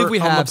 I believe we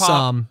have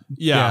some.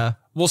 Yeah.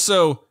 Well,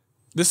 so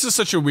this is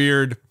such a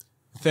weird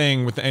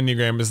thing with the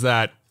Enneagram is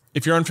that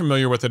if you're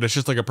unfamiliar with it, it's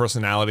just like a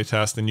personality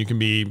test, and you can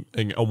be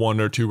a 1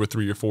 or 2 or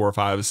 3 or 4 or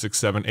 5 or 6,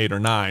 7, 8 or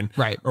 9,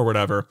 right, or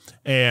whatever.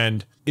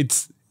 And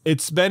it's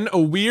been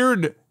a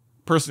weird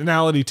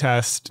personality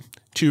test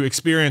to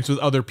experience with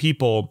other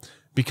people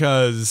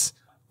because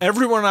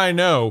everyone I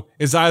know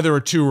is either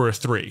a 2 or a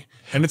 3,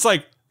 and it's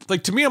like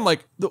to me, I'm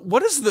like,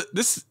 what is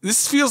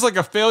this feels like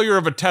a failure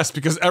of a test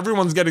because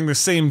everyone's getting the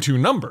same 2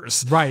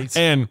 numbers. Right.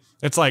 And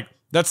it's like,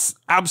 that's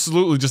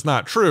absolutely just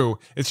not true.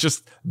 It's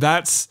just,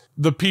 that's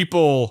the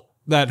people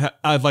that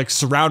I've like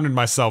surrounded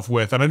myself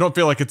with. And I don't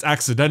feel like it's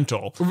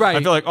accidental. Right.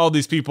 I feel like all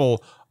these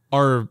people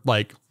are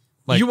like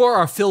you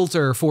are a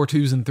filter for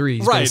 2s and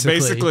 3s. Right.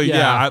 Basically.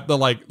 Yeah. The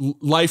like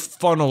life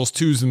funnels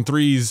 2s and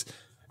 3s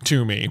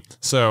to me.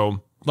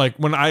 So like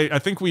when I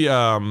think we,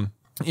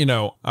 you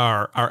know,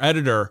 our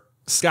editor,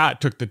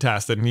 Scott, took the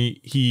test, and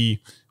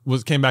he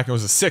came back and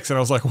was a 6, and I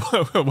was like,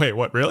 wait,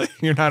 what? Really?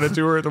 You're not a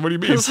 2 or what do you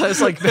mean? It's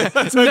like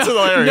that's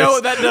hilarious.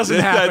 No, that doesn't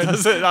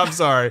happen. I'm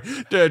sorry.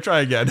 Try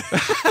again.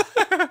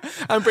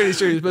 I'm pretty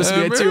sure you're supposed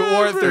to be a 2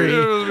 or a 3.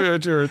 You're supposed to be a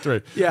 2 or a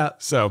 3. Yeah.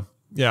 So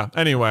yeah.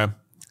 Anyway.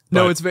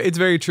 No, it's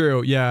very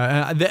true.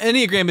 Yeah. The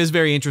Enneagram is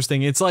very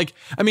interesting. It's like,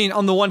 I mean,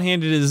 on the one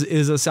hand, it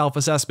is a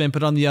self-assessment,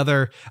 but on the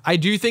other, I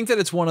do think that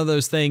it's one of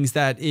those things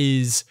that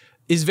is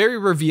very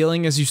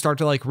revealing as you start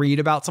to like read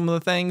about some of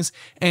the things.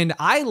 And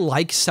I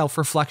like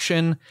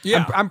self-reflection.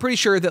 Yeah. I'm pretty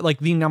sure that like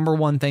the number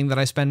one thing that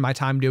I spend my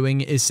time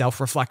doing is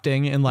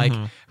self-reflecting and like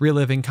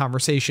reliving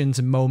conversations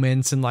and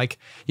moments and like,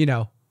 you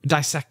know,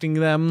 dissecting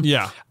them.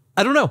 Yeah.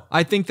 I don't know.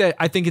 I think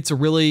it's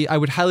I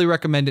would highly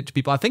recommend it to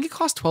people. I think it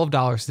costs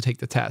 $12 to take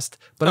the test,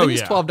 but I think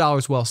it's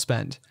 $12 well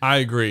spent. I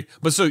agree.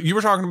 But so you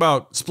were talking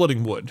about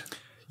splitting wood.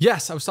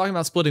 Yes, I was talking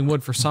about splitting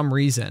wood for some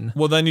reason.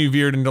 Well, then you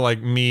veered into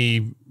like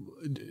me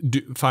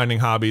finding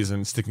hobbies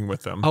and sticking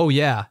with them. Oh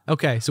yeah.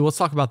 Okay. So let's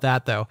talk about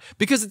that though,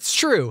 because it's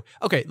true.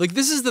 Okay. Like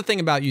this is the thing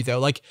about you though.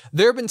 Like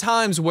there have been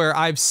times where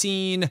I've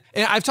seen,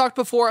 and I've talked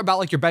before about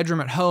like your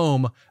bedroom at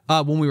home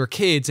when we were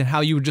kids and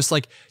how you would just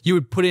like, you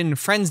would put in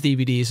Friends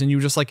DVDs and you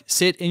would just like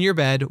sit in your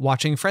bed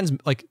watching Friends,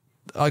 like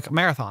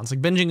marathons,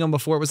 like binging them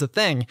before it was a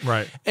thing.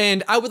 Right.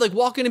 And I would like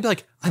walk in and be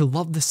like, I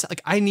love this.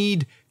 Like I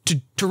need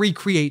to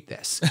recreate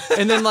this.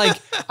 And then like,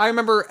 I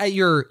remember at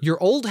your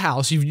old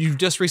house, you've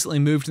just recently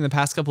moved in the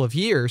past couple of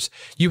years,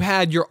 you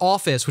had your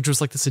office, which was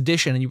like this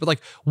addition, and you would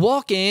like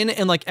walk in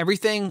and like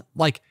everything,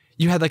 like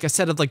you had like a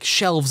set of like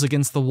shelves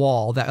against the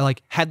wall that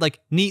like had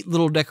like neat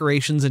little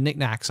decorations and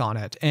knickknacks on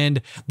it.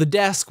 And the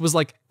desk was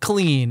like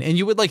clean, and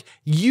you would like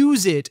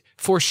use it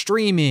for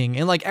streaming,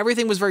 and like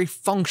everything was very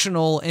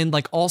functional and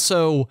like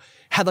also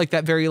had like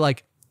that very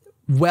like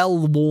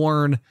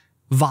well-worn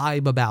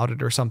vibe about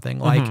it or something.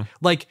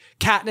 Like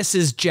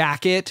Katniss's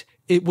jacket,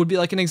 it would be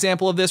like an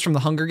example of this from the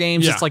Hunger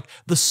Games. Yeah. It's like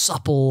the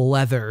supple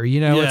leather,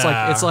 you know.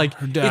 Yeah. It's like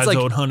her dad's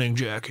old hunting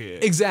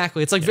jacket.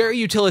 Exactly. It's like very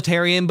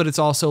utilitarian, but it's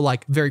also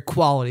like very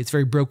quality. It's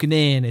very broken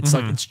in. It's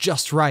like it's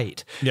just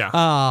right.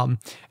 Yeah.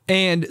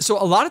 And so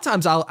a lot of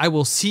times I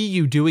will see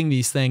you doing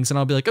these things, and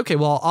I'll be like, okay,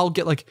 well, I'll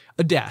get like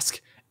a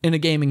desk and a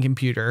gaming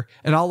computer,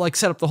 and I'll like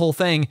set up the whole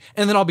thing,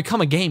 and then I'll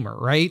become a gamer,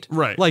 right?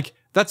 Right. Like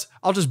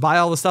I'll just buy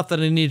all the stuff that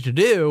I need to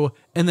do,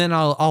 and then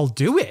I'll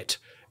do it.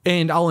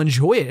 and I'll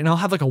enjoy it and I'll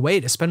have like a way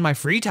to spend my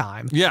free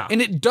time. Yeah.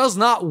 And it does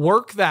not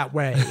work that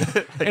way.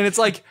 And it's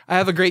like, I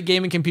have a great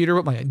gaming computer,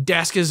 but my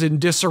desk is in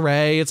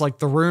disarray. It's like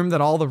the room that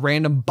all the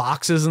random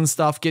boxes and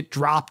stuff get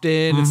dropped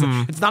in.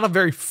 It's not a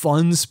very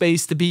fun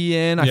space to be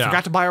in. I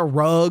forgot to buy a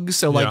rug.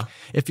 So like,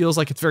 it feels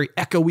like it's very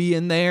echoey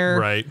in there.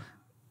 Right.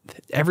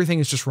 Everything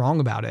is just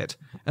wrong about it.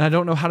 And I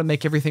don't know how to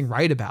make everything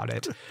right about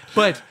it.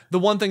 But the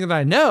one thing that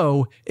I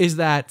know is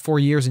that for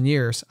years and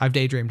years, I've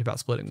daydreamed about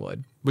splitting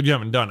wood. But you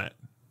haven't done it.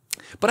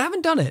 But I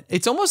haven't done it.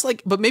 It's almost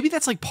like, but maybe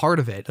that's like part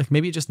of it. Like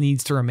maybe it just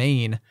needs to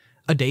remain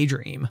a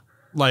daydream.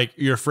 Like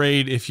you're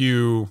afraid if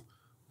you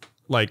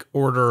like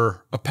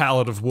order a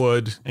pallet of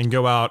wood and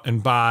go out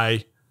and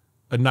buy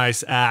a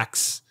nice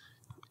axe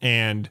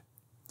and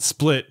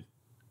split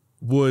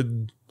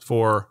wood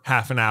for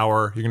half an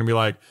hour, you're going to be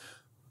like,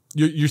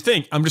 you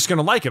think I'm just going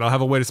to like it. I'll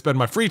have a way to spend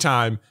my free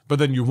time, but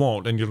then you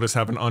won't. And you'll just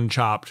have an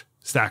unchopped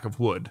stack of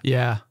wood.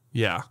 Yeah.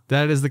 Yeah.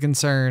 That is the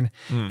concern.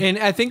 And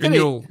I think that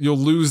you'll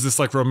lose this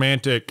like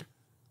romantic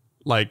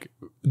like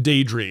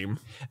daydream.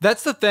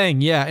 That's the thing.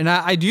 Yeah. And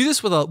I do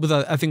this with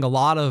I think a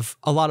lot of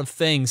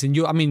things. And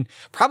I mean,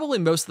 probably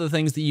most of the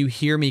things that you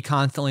hear me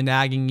constantly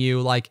nagging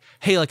you like,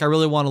 hey, like I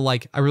really want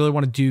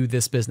to do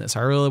this business. I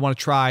really want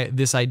to try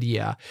this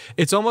idea.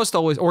 It's almost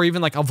always, or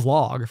even like a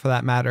vlog for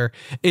that matter.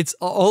 It's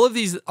all of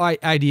these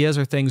ideas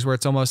are things where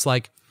it's almost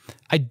like,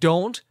 I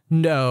don't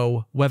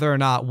know whether or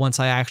not once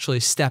I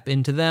actually step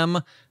into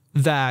them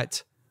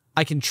that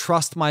I can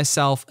trust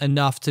myself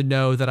enough to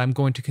know that I'm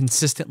going to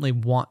consistently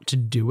want to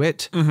do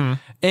it.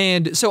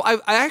 And so I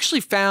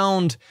actually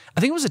found,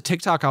 I think it was a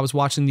TikTok I was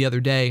watching the other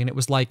day, and it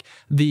was like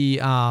the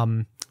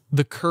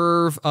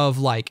curve of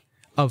like,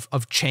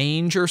 of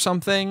change or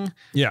something.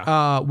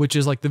 Yeah. Which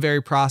is like the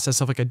very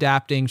process of like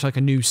adapting to like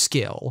a new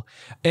skill.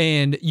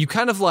 And you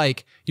kind of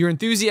like, your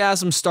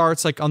enthusiasm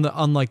starts like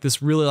on like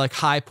this really like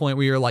high point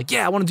where you're like,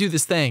 yeah, I want to do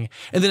this thing.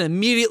 And then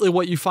immediately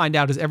what you find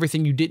out is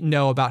everything you didn't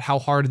know about how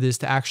hard it is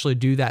to actually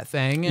do that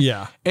thing.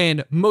 Yeah.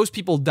 And most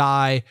people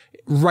die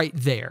right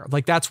there.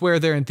 Like that's where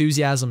their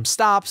enthusiasm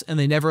stops and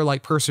they never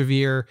like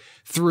persevere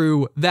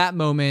through that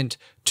moment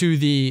to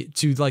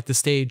like the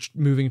stage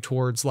moving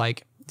towards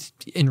like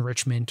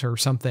enrichment or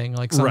something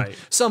like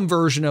some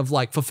version of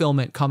like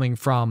fulfillment coming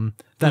from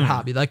that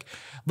hobby. Like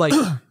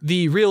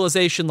the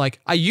realization, like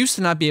I used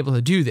to not be able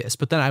to do this,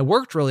 but then I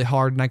worked really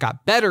hard and I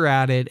got better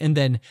at it. And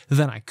then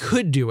I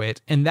could do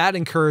it. And that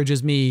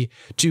encourages me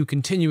to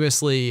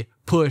continuously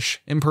push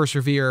and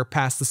persevere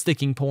past the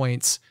sticking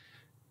points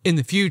in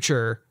the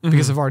future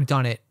because I've already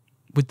done it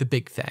with the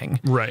big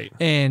thing. Right.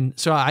 And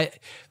so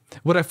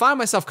what I find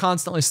myself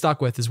constantly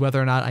stuck with is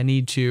whether or not I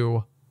need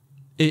to,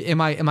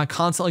 am I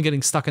constantly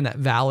getting stuck in that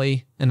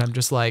valley? And I'm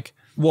just like,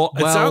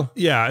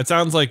 it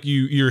sounds like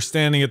you're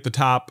standing at the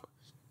top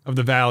of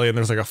the valley and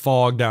there's like a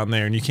fog down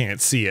there and you can't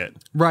see it.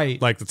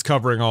 Right. Like that's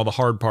covering all the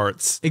hard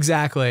parts.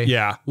 Exactly.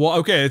 Yeah. Well,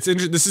 okay.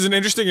 This is an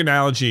interesting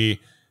analogy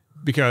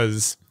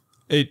because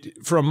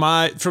from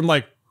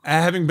like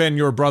having been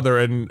your brother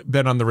and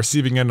been on the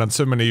receiving end on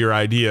so many of your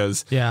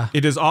ideas. Yeah.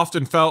 It has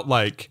often felt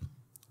like,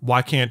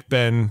 why can't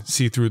Ben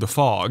see through the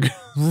fog?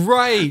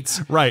 Right.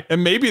 Right.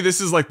 And maybe this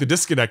is like the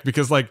disconnect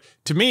because like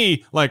to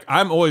me, like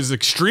I'm always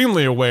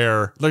extremely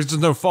aware like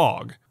there's no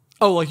fog.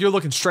 Oh, like you're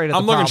looking straight at the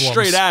problems. I'm looking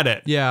straight at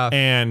it. Yeah.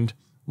 And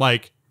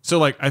like, so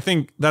like, I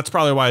think that's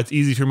probably why it's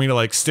easy for me to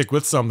like stick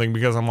with something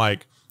because I'm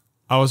like,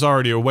 I was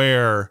already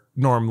aware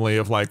normally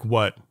of like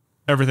what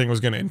everything was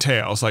going to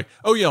entail. It's like,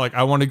 oh yeah, like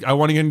I want to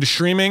get into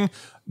streaming.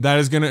 That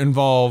is going to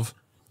involve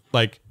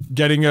like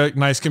getting a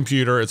nice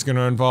computer. It's going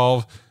to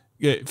involve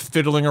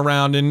fiddling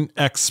around in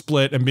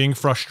XSplit and being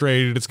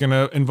frustrated. It's going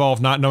to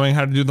involve not knowing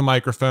how to do the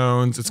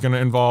microphones. It's going to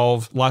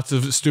involve lots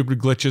of stupid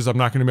glitches I'm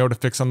not going to be able to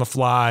fix on the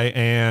fly,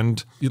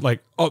 and like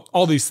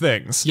all these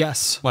things.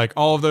 Yes. Like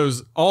all of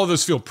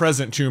those feel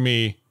present to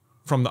me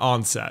from the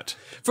onset.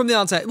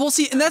 Well,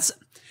 see, and that's,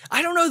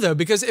 I don't know though,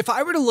 because if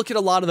I were to look at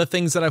a lot of the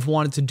things that I've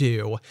wanted to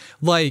do,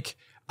 like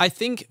I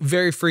think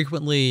very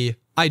frequently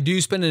I do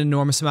spend an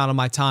enormous amount of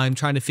my time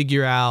trying to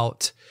figure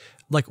out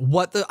like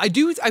I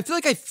feel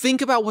like I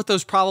think about what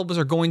those problems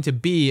are going to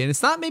be. And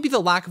it's not maybe the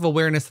lack of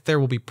awareness that there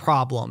will be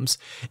problems.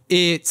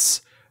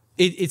 It's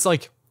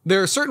like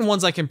there are certain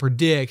ones I can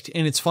predict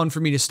and it's fun for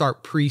me to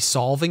start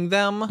pre-solving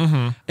them.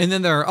 And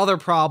then there are other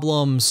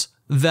problems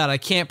that I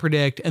can't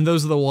predict. And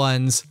those are the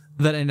ones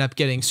that end up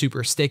getting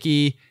super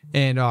sticky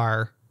and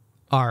are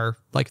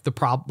like the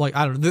problem, like,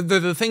 I don't know,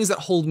 they're the things that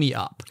hold me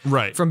up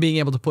from being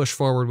able to push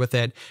forward with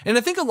it. And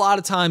I think a lot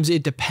of times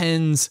it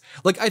depends.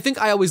 Like, I think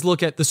I always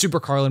look at the Super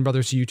Carlin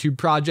Brothers YouTube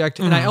project,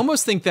 and I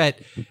almost think that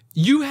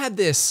you had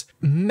this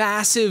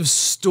massive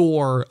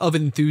store of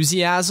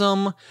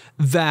enthusiasm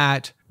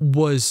that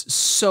was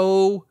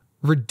so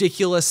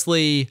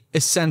ridiculously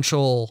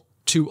essential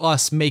to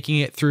us making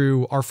it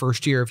through our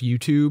first year of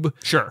YouTube.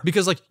 Sure.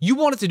 Because like you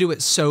wanted to do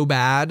it so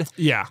bad.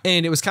 Yeah.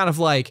 And it was kind of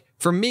like,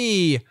 for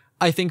me,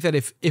 I think that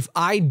if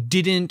I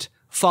didn't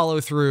follow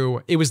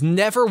through, it was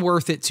never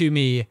worth it to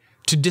me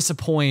to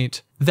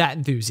disappoint that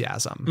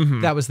enthusiasm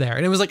that was there.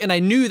 And it was like, and I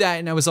knew that,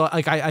 and I was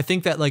like, I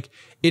think that like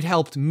it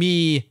helped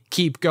me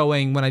keep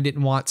going when I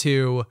didn't want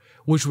to,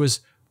 which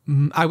was,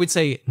 I would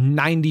say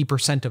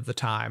 90% of the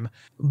time,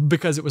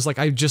 because it was like,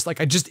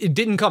 it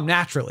didn't come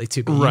naturally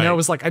to me. Right. You know, it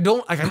was like, I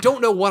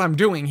don't know what I'm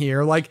doing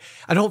here. Like,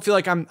 I don't feel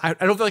like I'm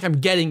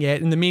getting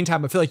it. In the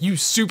meantime, I feel like you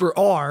super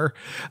are.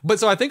 But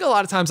so I think a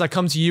lot of times I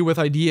come to you with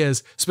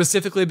ideas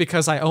specifically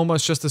because I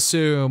almost just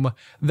assume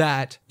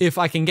that if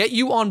I can get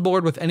you on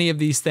board with any of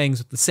these things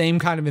with the same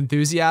kind of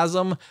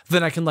enthusiasm,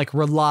 then I can like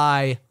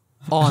rely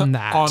on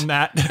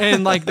that.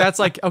 And like, that's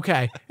like,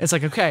 okay. It's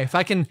like, okay, if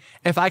I can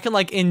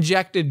like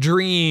inject a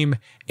dream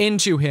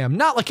into him,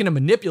 not like in a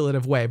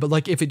manipulative way, but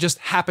like if it just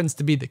happens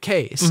to be the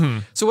case.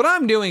 So what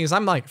I'm doing is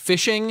I'm like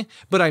fishing,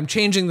 but I'm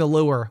changing the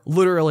lure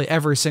literally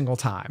every single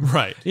time.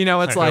 Right. You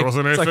know, it's like, there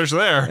wasn't any fish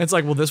there. It's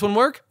like, will this one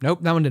work? Nope,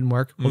 that one didn't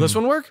work. Will this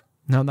one work?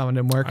 No, that one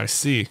didn't work. I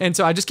see. And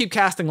so I just keep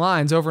casting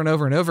lines over and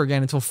over and over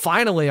again until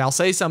finally I'll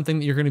say something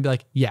that you're going to be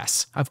like,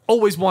 yes, I've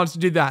always wanted to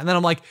do that. And then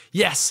I'm like,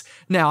 yes,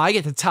 now I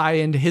get to tie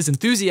into his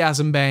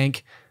enthusiasm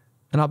bank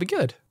and I'll be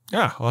good.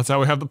 Yeah, well, that's how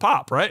we have the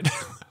pop, right?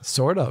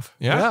 Sort of.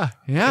 Yeah.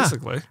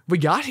 Basically. We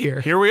got here.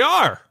 Here we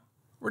are.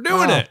 We're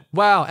doing it.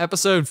 Wow.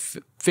 Episode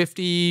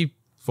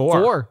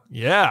 54.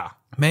 Yeah.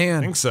 Man.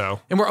 I think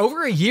so. And we're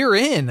over a year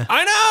in.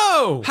 I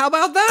know. How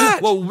about that?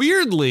 Well,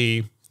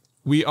 weirdly,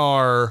 we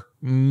are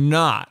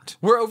not.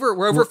 We're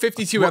over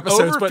 52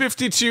 episodes. Over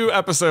 52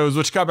 episodes,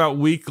 which come out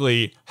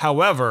weekly.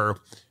 However,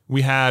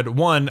 we had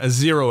a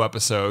 0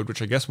 episode,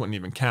 which I guess wouldn't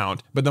even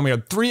count. But then we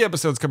had 3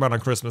 episodes come out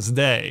on Christmas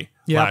Day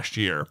last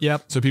year.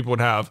 Yep. So people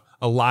would have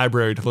a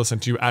library to listen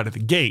to out of the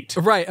gate.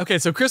 Right. Okay.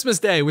 So Christmas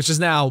Day, which is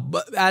now,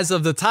 as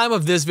of the time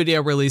of this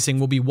video releasing,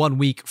 will be 1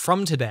 week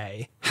from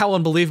today. How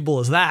unbelievable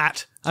is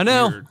that? I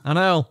know. Weird. I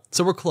know.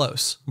 So we're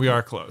close. We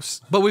are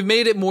close. But we've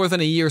made it more than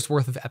a year's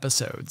worth of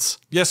episodes.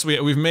 Yes,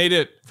 we've made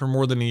it for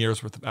more than a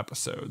year's worth of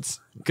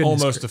episodes.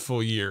 Almost a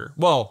full year.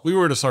 Well, we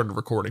would have started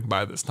recording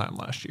by this time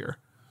last year.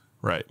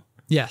 Right.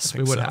 Yes,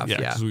 we would have. Yeah,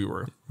 because we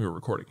were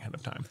recording ahead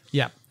of time.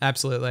 Yeah,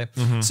 absolutely.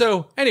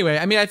 So anyway,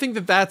 I mean, I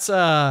think that's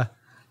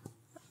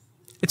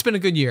it's been a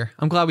good year.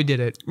 I'm glad we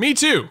did it. Me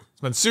too. It's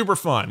been super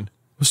fun.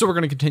 So we're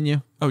going to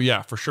continue. Oh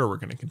yeah, for sure we're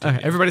going to continue.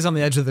 Okay, everybody's on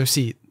the edge of their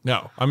seat.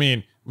 No, I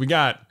mean, we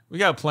got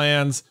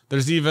plans.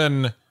 There's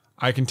even,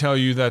 I can tell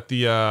you that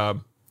the I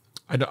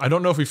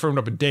don't know if we firmed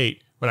up a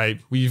date, but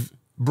we've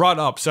brought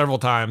up several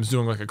times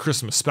doing like a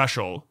Christmas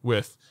special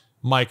with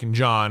Mike and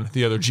John,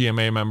 the other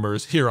GMA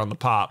members here on the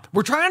Pop.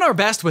 We're trying our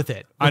best with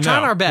it. We're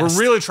trying our best.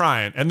 We're really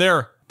trying, and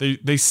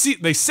they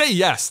say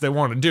yes, they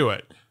want to do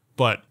it,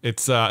 but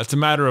it's a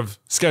matter of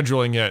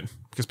scheduling it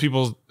because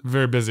people are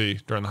very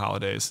busy during the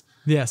holidays.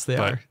 Yes, they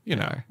but, are. You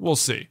know, we'll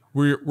see.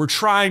 We're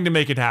trying to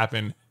make it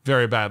happen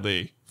very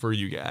badly for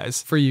you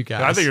guys.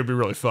 I think it would be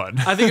really fun.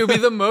 I think it would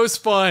be the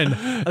most fun.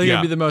 It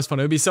would be the most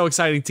fun. It would be so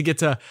exciting to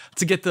get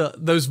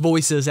those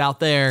voices out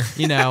there,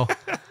 you know.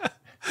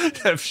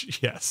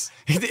 Yes.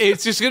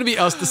 It's just going to be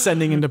us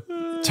descending into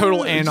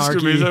total anarchy.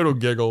 It's going to be total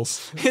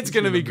giggles. It's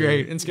going to be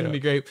great. It's going to be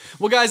great.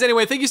 Well, guys,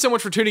 anyway, thank you so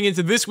much for tuning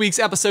into this week's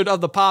episode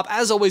of The Pop.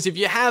 As always, if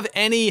you have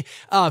any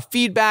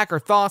feedback or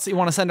thoughts that you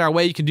want to send our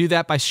way, you can do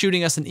that by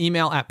shooting us an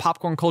email at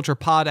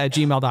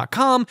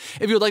popcornculturepod@gmail.com.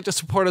 If you would like to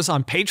support us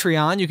on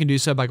Patreon, you can do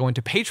so by going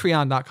to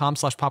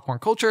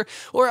patreon.com/popcornculture,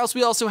 or else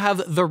we also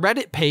have the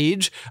Reddit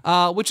page,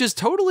 which is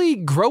totally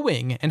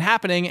growing and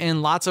happening,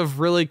 and lots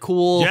of really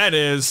cool, it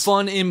is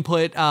fun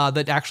input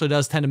that actually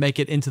does tend to make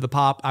it into the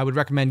Pop. I would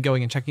recommend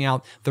going and checking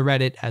out the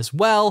Reddit as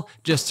well.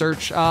 Just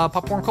search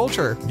Popcorn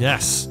Culture.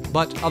 Yes.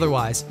 But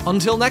otherwise,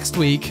 until next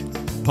week,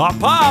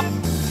 Pop.